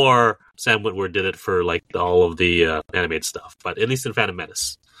 before Sam Witwer did it for all of the animated stuff, but at least in Phantom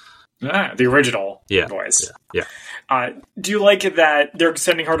Menace. The original voice. Yeah. Do you like it that they're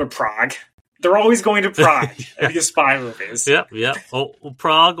sending her to Prague? They're always going to Prague in these spy movies. Yeah. Oh,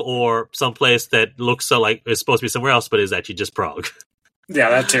 Prague or someplace that looks it's supposed to be somewhere else, but is actually just Prague. Yeah,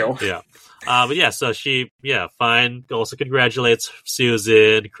 that too. Yeah. So she, Fine, also congratulates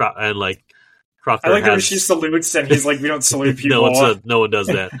Susan, and Crocker I like how she salutes, and he's like, we don't salute people. No one does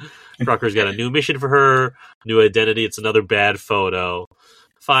that. Crocker's got a new mission for her, new identity. It's another bad photo.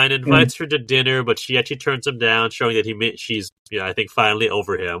 Fine invites her to dinner, but she actually turns him down, showing that she's, I think, finally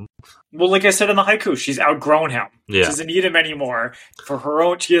over him. Well, like I said in the haiku, she's outgrown him. Yeah. She doesn't need him anymore. For her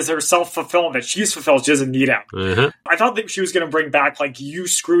own, she has her self-fulfillment. She's fulfilled. She doesn't need him. I thought that she was going to bring back, you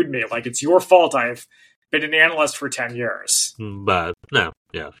screwed me. It's your fault I've been an analyst for 10 years. But, no.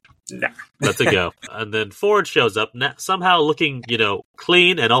 Yeah. No. That's a go. And then Ford shows up, somehow looking,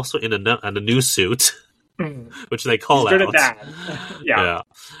 clean and also in a new suit, which they call out. Good at that. Yeah.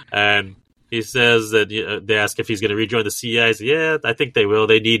 And he says that they ask if he's going to rejoin the CIA. He says, yeah, I think they will.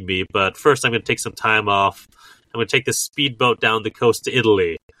 They need me. But first, I'm going to take some time off. I'm going to take this speedboat down the coast to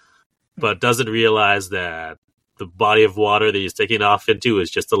Italy. But doesn't realize that the body of water that he's taking off into is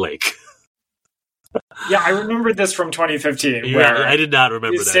just a lake. Yeah, I remember this from 2015. Yeah, where I did not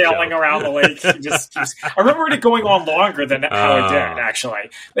remember he's that sailing show. around the lake. I remember it going on longer than how it did, actually.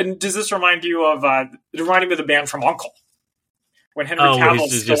 And does this remind you of? It reminded me of the band from Uncle, when Henry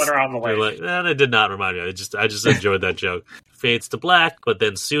Cavill's going around the lake. It did not remind me. I just enjoyed that joke. Fades to black, but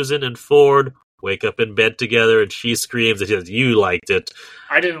then Susan and Ford wake up in bed together, and she screams and she says, "You liked it."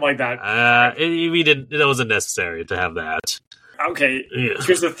 I didn't like that. We didn't. It wasn't necessary to have that. Okay,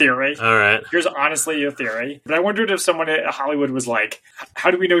 Here's the theory. All right. Here's honestly a theory. But I wondered if someone at Hollywood was like,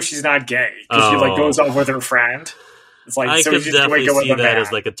 how do we know she's not gay? Because she goes off with her friend. It's I could definitely see that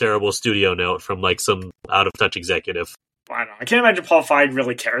as a terrible studio note from some out-of-touch executive. I don't know. I can't imagine Paul Feig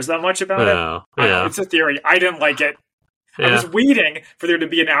really cares that much about it. Yeah. It's a theory. I didn't like it. Yeah. I was waiting for there to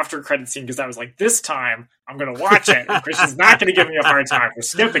be an after-credit scene because I was like, this time I'm going to watch it. And Christian's not going to give me a hard time for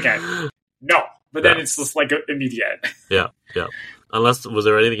skipping it. No. But then it's just immediate. Yeah. Unless, was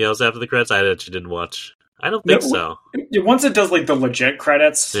there anything else after the credits? I actually didn't watch. I don't think so. Once it does the legit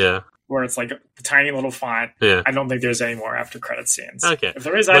credits, where it's a tiny little font, I don't think there's any more after credit scenes. Okay. If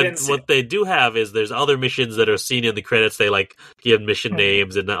there is, I didn't see what they do have is there's other missions that are seen in the credits. They give mission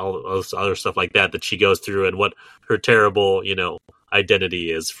names and all other stuff like that she goes through, and what her terrible,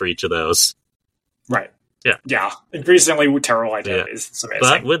 identity is for each of those. Right. Yeah. Yeah. Increasingly terrible identities. It's amazing.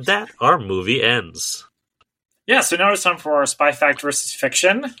 But with that, our movie ends. Yeah, so now it's time for our Spy Fact versus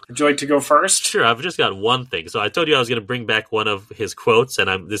Fiction. Would you like to go first? Sure, I've just got one thing. So I told you I was going to bring back one of his quotes, and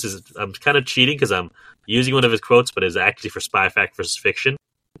I'm kind of cheating because I'm using one of his quotes, but it's actually for Spy Fact versus Fiction.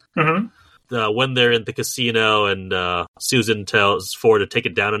 Mm-hmm. When they're in the casino and Susan tells Ford to take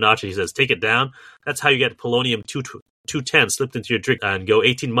it down a notch, and he says, "Take it down. That's how you get polonium-210 slipped into your drink and go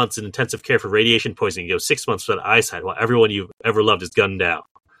 18 months in intensive care for radiation poisoning, go 6 months without eyesight while everyone you've ever loved is gunned down."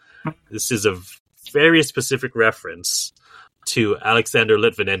 This is a very specific reference to Alexander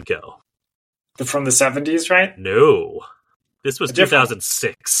Litvinenko. From the 70s, right? No. This was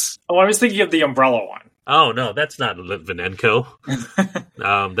 2006. Oh, I was thinking of the Umbrella one. Oh, no, that's not Litvinenko.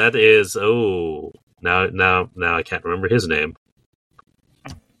 That is, now I can't remember his name.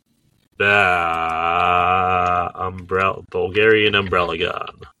 Bulgarian umbrella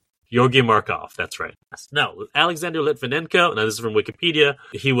gun. Georgy Markov, that's right. No, Alexander Litvinenko, now this is from Wikipedia,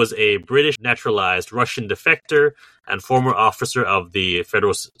 he was a British naturalized Russian defector and former officer of the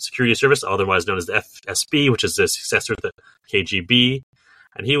Federal Security Service, otherwise known as the FSB, which is the successor to the KGB.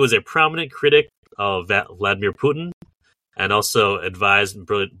 And he was a prominent critic of Vladimir Putin and also advised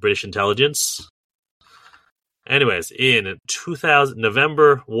British intelligence. Anyways, in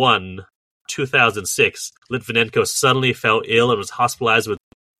November 1, 2006, Litvinenko suddenly fell ill and was hospitalized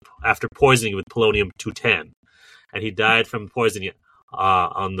after poisoning with polonium-210, and he died from poisoning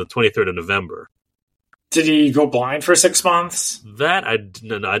on the 23rd of November. Did he go blind for 6 months? That, I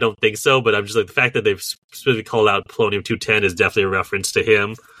don't think so, but I'm just like, the fact that they've specifically called out polonium-210 is definitely a reference to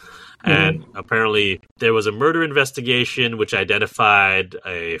him. And apparently there was a murder investigation which identified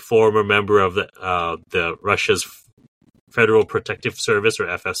a former member of the Russia's Federal Protective Service, or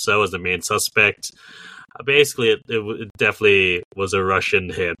FSO, as the main suspect. Basically, it definitely was a Russian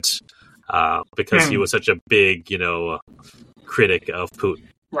hit because he was such a big, critic of Putin.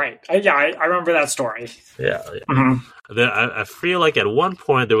 Right. I remember that story. Yeah. Mm-hmm. I feel like at one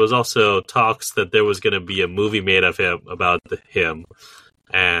point there was also talks that there was going to be a movie made of him about him,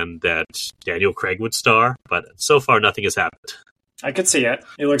 and that Daniel Craig would star, but so far nothing has happened. I could see it.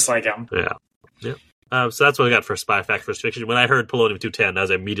 He looks like him. Yeah. So that's what I got for Spy Fact versus Fiction. When I heard polonium-210,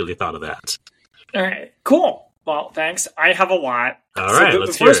 I immediately thought of that. All right, cool. Well, thanks. I have a lot. All right,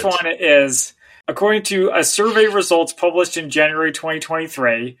 let's hear it. The first one is, according to a survey results published in January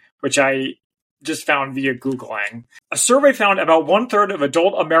 2023, which I just found via Googling, a survey found about 1/3 of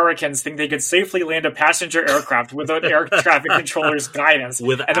adult Americans think they could safely land a passenger aircraft without air traffic controllers' guidance.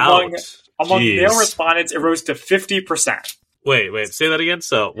 And among male respondents, it rose to 50%. Wait, say that again?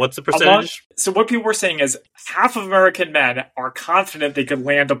 So what's the percentage? So what people were saying is half of American men are confident they could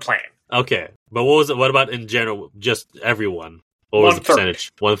land a plane. Okay, but what was it? What about in general, just everyone? What was the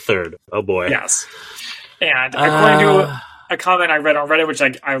percentage? 1/3. Oh boy. Yes. And according to a comment I read on Reddit, which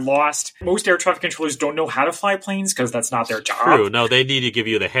I lost, most air traffic controllers don't know how to fly planes because that's not their job. True. No, they need to give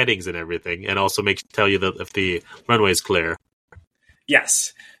you the headings and everything, and also tell you that if the runway is clear.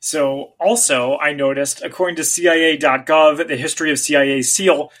 Yes. So also, I noticed, according to CIA.gov, the history of CIA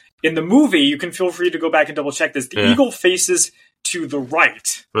SEAL, in the movie, you can feel free to go back and double check this. The eagle faces to the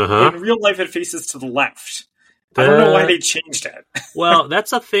right. In real life, it faces to the left. I don't know why they changed it. Well,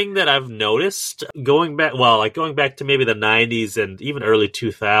 that's a thing that I've noticed going back to maybe the 90s and even early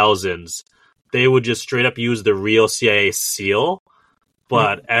 2000s. They would just straight up use the real CIA SEAL.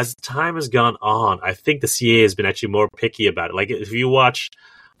 But as time has gone on, I think the CIA has been actually more picky about it. Like, if you watch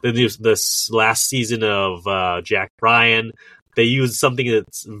this last season of Jack Ryan, they used something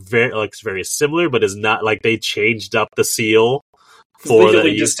that's very similar, but is not like they changed up the SEAL for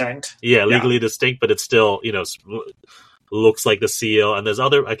legally distinct. Yeah, legally distinct, but it's still looks like the SEAL. And there's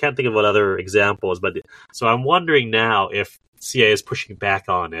I can't think of what other examples, but so I'm wondering now if CIA is pushing back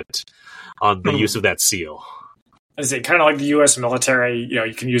on the use of that SEAL. Is it kind of like the U.S. military?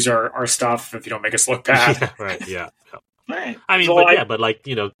 You can use our stuff if you don't make us look bad. Yeah, right. Yeah. Right. I mean, but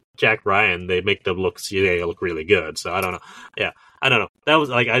Jack Ryan, they make them look really good. So I don't know. Yeah, I don't know. That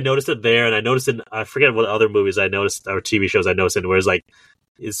was I noticed it there, and I noticed it. I forget what other movies I noticed or TV shows I noticed in where it's like,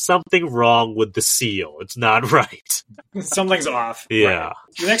 is something wrong with the SEAL? It's not right. Something's off. Yeah. Right.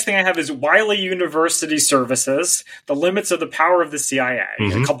 The next thing I have is Wiley University Services, the limits of the power of the CIA.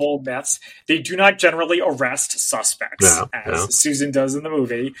 A couple of myths. They do not generally arrest suspects, as Susan does in the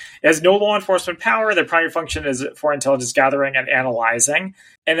movie. It has no law enforcement power. Their primary function is for intelligence gathering and analyzing.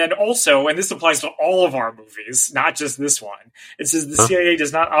 And then also, and this applies to all of our movies, not just this one, it says the CIA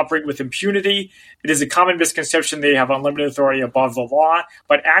does not operate with impunity. It is a common misconception they have unlimited authority above the law,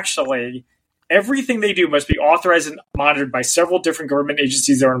 but actually, everything they do must be authorized and monitored by several different government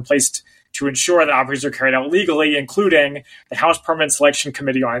agencies that are in place to ensure that operations are carried out legally, including the House Permanent Selection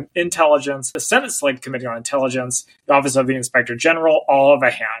Committee on Intelligence, the Senate Select Committee on Intelligence, the Office of the Inspector General, all of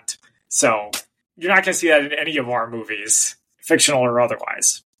a hand. So you're not going to see that in any of our movies, fictional or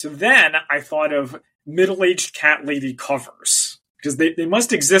otherwise. So then I thought of middle-aged cat lady covers, because they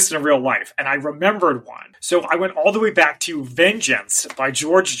must exist in real life. And I remembered one. So I went all the way back to Vengeance by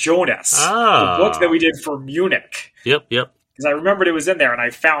George Jonas, the book that we did for Munich. Yep. Because I remembered it was in there and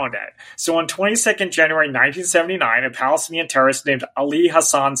I found it. So on 22nd January 1979, a Palestinian terrorist named Ali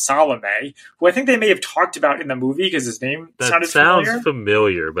Hassan Salameh, who I think they may have talked about in the movie because his name sounded familiar. That sounds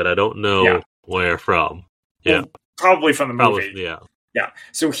familiar, but I don't know where from. Yeah. Well, probably from the movie. Yeah.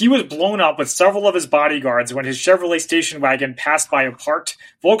 So he was blown up with several of his bodyguards when his Chevrolet station wagon passed by a parked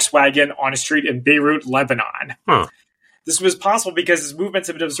Volkswagen on a street in Beirut, Lebanon. Huh. This was possible because his movements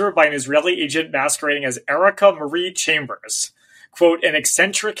had been observed by an Israeli agent masquerading as Erica Marie Chambers, quote, an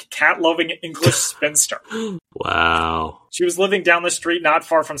eccentric, cat-loving English spinster. Wow. She was living down the street not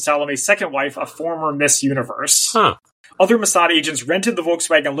far from Salameh's second wife, a former Miss Universe. Huh. Other Mossad agents rented the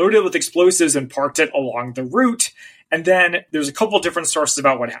Volkswagen, loaded it with explosives, and parked it along the route. And then there's a couple different sources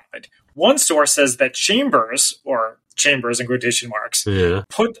about what happened. One source says that Chambers, or Chambers in quotation marks,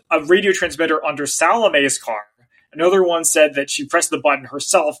 put a radio transmitter under Salameh's car. Another one said that she pressed the button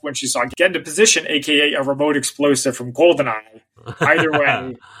herself when she saw Get into Position, a.k.a. a remote explosive from GoldenEye. Either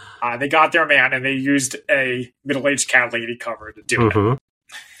way, they got their man, and they used a middle-aged cat lady cover to do it.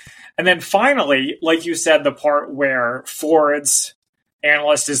 And then finally, like you said, the part where Ford's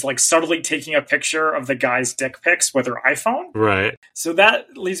analyst is like subtly taking a picture of the guy's dick pics with her iPhone. Right. So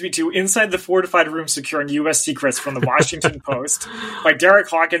that leads me to Inside the Fortified Room Securing U.S. Secrets from the Washington Post by Derek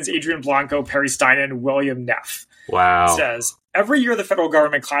Hawkins, Adrian Blanco, Perry Stein, and William Neff. Wow. It says, every year the federal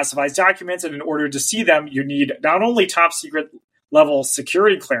government classifies documents, and in order to see them, you need not only top secret level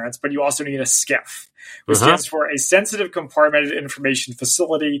security clearance, but you also need a SCIF, which stands for a Sensitive Compartmented Information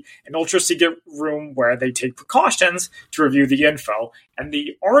Facility, an ultra-secret room where they take precautions to review the info. And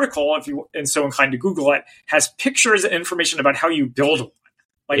the article, if you are so inclined to Google it, has pictures and information about how you build one.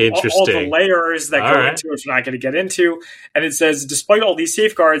 Like all the layers that go into it, which we're not going to get into. And it says, despite all these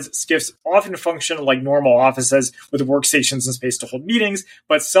safeguards, SCIFs often function like normal offices with workstations and space to hold meetings,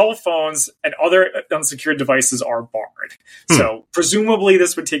 but cell phones and other unsecured devices are barred. So presumably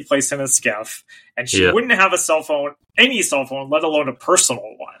this would take place in a SCIF, and she wouldn't have a cell phone, any cell phone, let alone a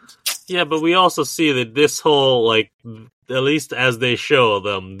personal one. Yeah, but we also see that this whole, like, at least as they show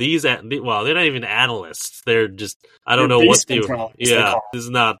them, well, they're not even analysts. They're just, I don't know what they this is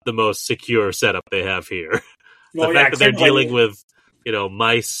not the most secure setup they have here. Well, the fact that they're dealing with,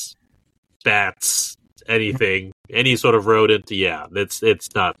 mice, bats, anything, any sort of rodent, it's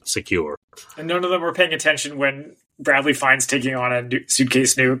not secure. And none of them were paying attention when Bradley Fine's taking on a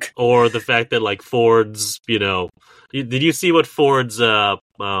suitcase nuke. Or the fact that, like, Ford's, did you see what Ford's, girl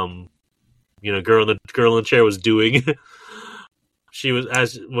in the chair was doing? She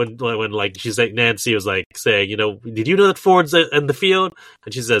was when like she's like Nancy was like saying, did you know that Ford's in the field?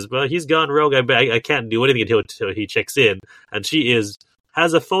 And she says, well, he's gone rogue. I can't do anything until he checks in. And she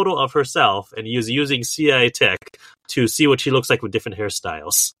has a photo of herself and is using CIA tech to see what she looks like with different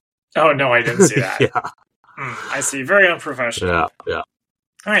hairstyles. Oh no, I didn't see that. I see. Very unprofessional. Yeah.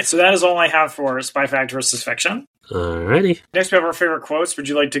 All right, so that is all I have for Spy Fact versus Fiction. Alrighty. Next, we have our favorite quotes. Would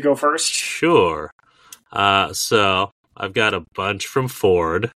you like to go first? Sure. So I've got a bunch from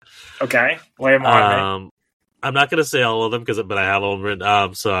Ford. Okay, lay them on me. I'm not going to say all of them, but I have them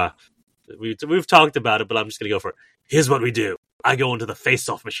written. So we've talked about it, but I'm just going to go for it. Here's what we do. I go into the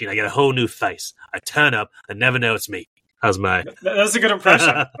face-off machine. I get a whole new face. I turn up and never know it's me. How's my? That's a good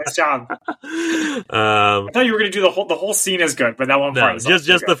impression. Nice job. I thought you were going to do the whole scene is good, but that one part is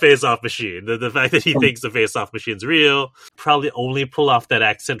just the face-off machine. The fact that he thinks the face-off machine's real. Probably only pull off that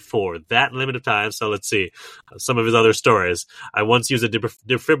accent for that limited time. So let's see some of his other stories. I once used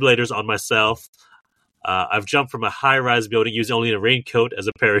defibrillators on myself. I've jumped from a high-rise building using only a raincoat as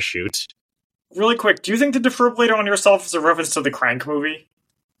a parachute. Really quick, do you think the defibrillator on yourself is a reference to the Crank movie?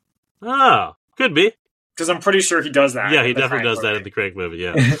 Oh, could be. Because I'm pretty sure he does that. Yeah, he definitely does that in the Crank movie,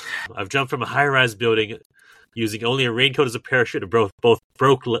 yeah. I've jumped from a high-rise building using only a raincoat as a parachute and both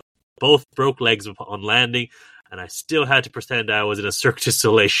broke legs on landing, and I still had to pretend I was in a Cirque du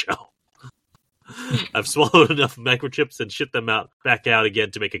Soleil show. I've swallowed enough microchips and shit them back out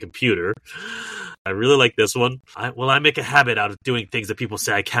again to make a computer. I really like this one. I make a habit out of doing things that people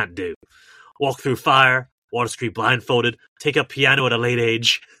say I can't do. Walk through fire, water ski blindfolded, take up piano at a late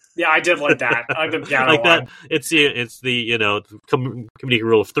age. Yeah, I did like that. I like the piano like one. that. It's the comedic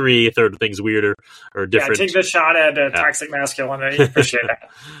rule of three. A third of things weirder or different. Yeah, take the shot at toxic masculinity. Appreciate that.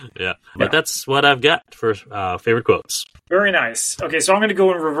 Yeah, but that's what I've got for favorite quotes. Very nice. Okay, so I'm going to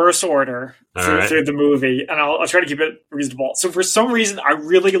go in reverse order through the movie, and I'll try to keep it reasonable. So for some reason, I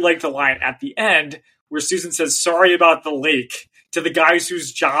really like the line at the end where Susan says, "Sorry about the lake," to the guys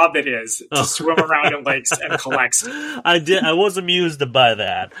whose job it is to swim around in lakes and collect. I was amused by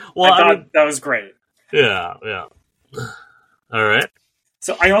that. Well, I thought that was great. Yeah. All right.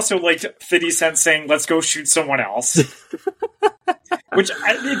 So I also liked 50 Cent saying, "Let's go shoot someone else." Which,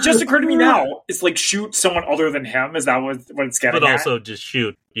 it just occurred to me now, it's like shoot someone other than him. Is that what it's getting at? But also just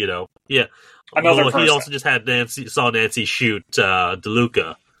shoot, yeah. Another person. He also just had saw Nancy shoot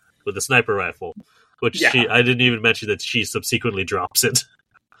DeLuca with a sniper rifle, which I didn't even mention that she subsequently drops it.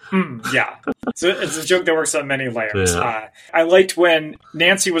 Yeah. So it's a joke that works on many layers. Yeah. I liked when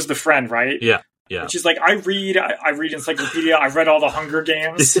Nancy was the friend, right? Yeah. And she's like, I read encyclopedia. I read all the Hunger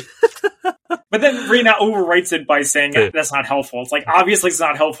Games. But then Raina overwrites it by saying, that's not helpful. It's like, obviously it's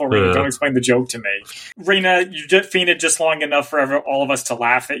not helpful, Raina. Don't explain the joke to me. Raina, you just fainted just long enough for all of us to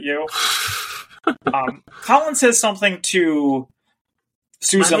laugh at you. Colin says something to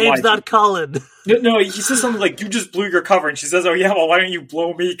Susan. My name's not Colin. No, he says something like, you just blew your cover. And she says, oh yeah, well, why don't you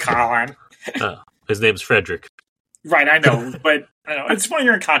blow me, Colin? His name's Frederick. Right, I know. But I know it's funny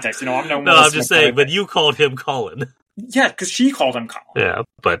you're in context. I'm no, I'm just saying, but you called him Colin. Yeah, because she called him Colin. Yeah,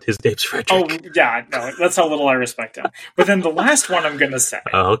 but his name's Frederick. Oh, yeah, no, that's how little I respect him. But then the last one I'm going to say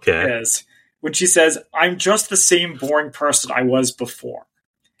is when she says, I'm just the same boring person I was before.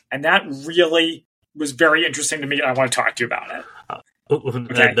 And that really was very interesting to me, and I want to talk to you about it.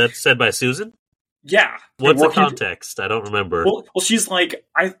 Okay. That's said by Susan? Yeah. What's the context? I don't remember. Well, she's like,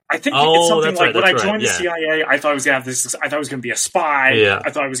 I think it's something like, when I joined the CIA, I thought I was going to have this, I thought I was going to be a spy. Yeah.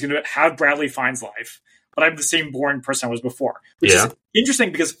 I thought I was going to have Bradley Fine's life. But I'm the same boring person I was before. Which is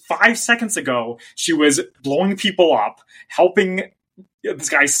interesting because 5 seconds ago, she was blowing people up, helping this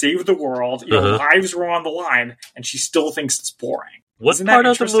guy save the world. Lives were on the line, and she still thinks it's boring. What part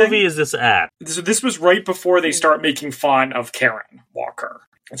of the movie is this at? So this was right before they start making fun of Karen Walker.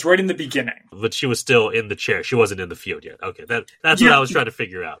 It's right in the beginning. But she was still in the chair. She wasn't in the field yet. Okay, that's what I was trying to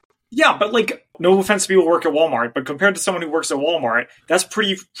figure out. Yeah, but no offense to people who work at Walmart, but compared to someone who works at Walmart, that's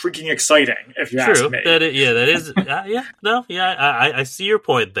pretty freaking exciting, if you ask me. That is. I see your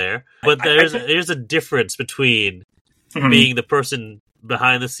point there. But there's a difference between being the person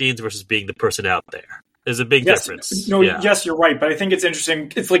behind the scenes versus being the person out there. There's a big difference. Yes, you're right, but I think it's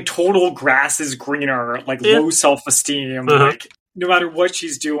interesting. It's like total grass is greener, low self-esteem, no matter what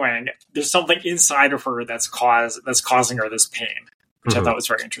she's doing, there's something inside of her that's causing her this pain. Which I thought was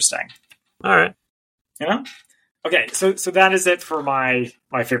very interesting. All right. Okay, so that is it for my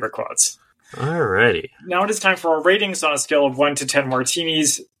favorite quotes. Alrighty. Now it is time for our ratings on a scale of 1 to 10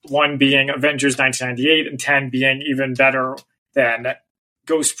 martinis, 1 being Avengers 1998 and 10 being even better than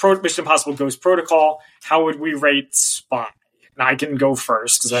Mission Impossible Ghost Protocol. How would we rate Spy? Now I can go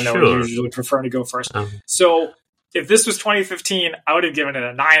first because I know you usually prefer to go first. So if this was 2015, I would have given it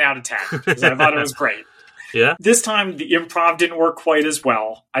a 9 out of 10 because I thought it was great. Yeah. This time, the improv didn't work quite as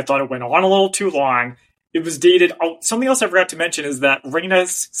well. I thought it went on a little too long. It was dated. Oh, something else I forgot to mention is that Raina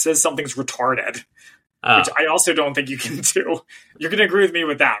says something's retarded, which I also don't think you can do. You're going to agree with me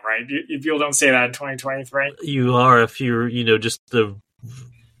with that, right? People don't say that in 2023. You are if you're, just the,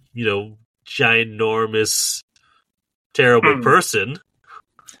 ginormous, terrible person.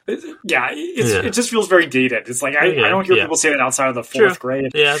 Yeah, it just feels very dated. It's like I don't hear people say that outside of the fourth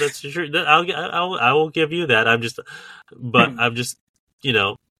grade. Yeah, that's true. I will give you that. I'm just,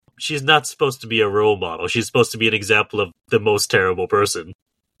 she's not supposed to be a role model. She's supposed to be an example of the most terrible person.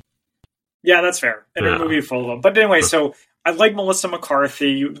 Yeah, that's fair. In a movie full of them. But anyway, so I like Melissa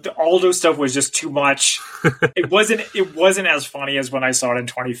McCarthy. The Aldo stuff was just too much. It wasn't as funny as when I saw it in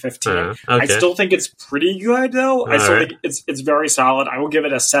 2015. Okay. I still think it's pretty good, though. I still think it's very solid. I will give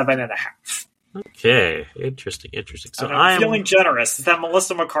it a 7.5. Okay, interesting. So I'm feeling generous. Is that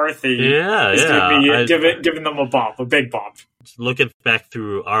Melissa McCarthy is giving them a big bump. Looking back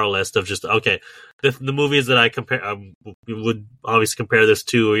through our list of just the movies that I compare, would obviously compare this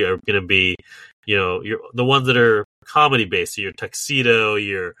to are going to be, the ones that are comedy based. So your Tuxedo,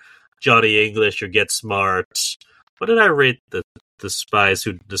 your Johnny English, your Get Smart. What did I rate the Spy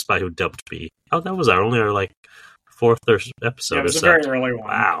Who Dumped Me? Oh, that was our fourth episode. Yeah, it was a very early one.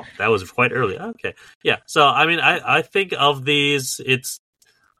 Wow, that was quite early. Okay, yeah. So I mean, I think of these, it's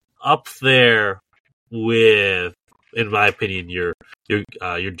up there with, in my opinion, your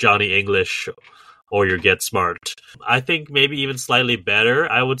Johnny English, or your Get Smart. I think maybe even slightly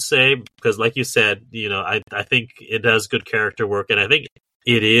better, I would say, because like you said, I think it does good character work, and I think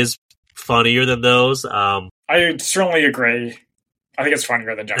it is funnier than those. I certainly agree. I think it's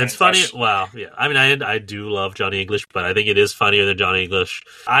funnier than Johnny English. It's funny. Well, yeah. I mean, I do love Johnny English, but I think it is funnier than Johnny English.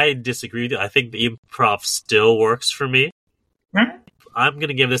 I disagree with you. I think the improv still works for me. Mm-hmm. I'm going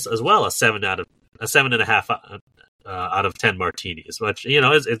to give this as well a 7.5 out of 10 martinis, which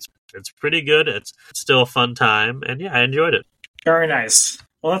it's pretty good. It's still a fun time, and yeah, I enjoyed it. Very nice.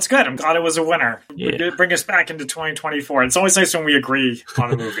 Well, that's good. I'm glad it was a winner. Yeah. It did bring us back into 2024. It's always nice when we agree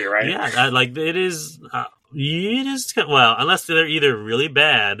on a movie, right? Yeah, it is. It is, well, unless they're either really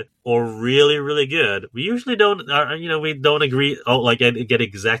bad or really, really good. We usually don't, we don't agree, get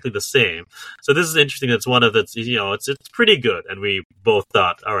exactly the same. So this is interesting. That's one of it's pretty good. And we both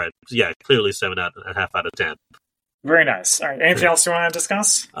thought, all right, yeah, clearly 7.5 out of 10. Very nice. All right. Anything else you want to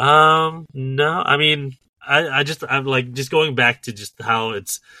discuss? No, I mean, I'm just going back to just how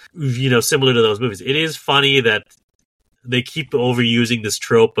it's, similar to those movies. It is funny that they keep overusing this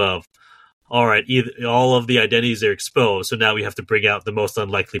trope of, all right, all of the identities are exposed, so now we have to bring out the most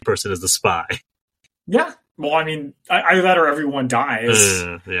unlikely person as the spy. Yeah. Well, I mean, either that or everyone dies.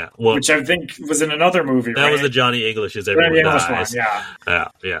 Yeah. Well, which I think was in another movie, that was the Johnny English's Everyone Dies. One, yeah.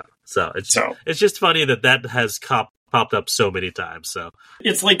 Yeah. So it's just funny that has popped up so many times. So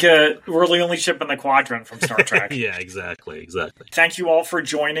it's like we're the only ship in the quadrant from Star Trek. Yeah, exactly. Thank you all for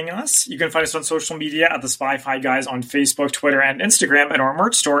joining us. You can find us on social media at the Spy-Fi Guys on Facebook, Twitter, and Instagram, and our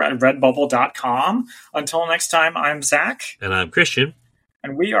merch store at redbubble.com. Until next time, I'm Zach. And I'm Christian.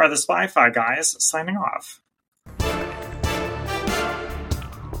 And we are the Spy-Fi Guys, signing off.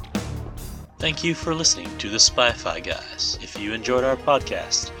 Thank you for listening to the Spy-Fi Guys. If you enjoyed our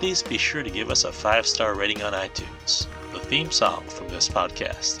podcast, please be sure to give us a 5-star rating on iTunes. The theme song from this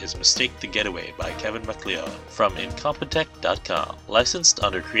podcast is Mistake the Getaway by Kevin MacLeod from Incompetech.com. Licensed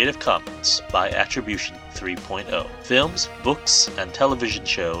under Creative Commons by Attribution 3.0. Films, books, and television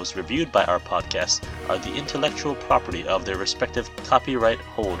shows reviewed by our podcast are the intellectual property of their respective copyright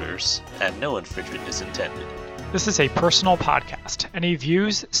holders, and no infringement is intended. This is a personal podcast. Any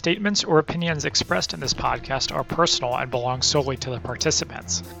views, statements, or opinions expressed in this podcast are personal and belong solely to the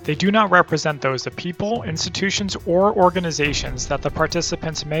participants. They do not represent those of people, institutions, or organizations that the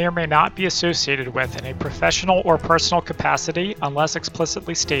participants may or may not be associated with in a professional or personal capacity unless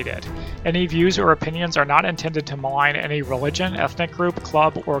explicitly stated. Any views or opinions are not intended to malign any religion, ethnic group,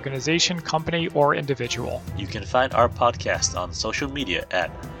 club, organization, company, or individual. You can find our podcast on social media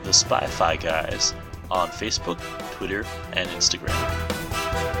at The Spy-Fi Guys on Facebook, Twitter, and Instagram.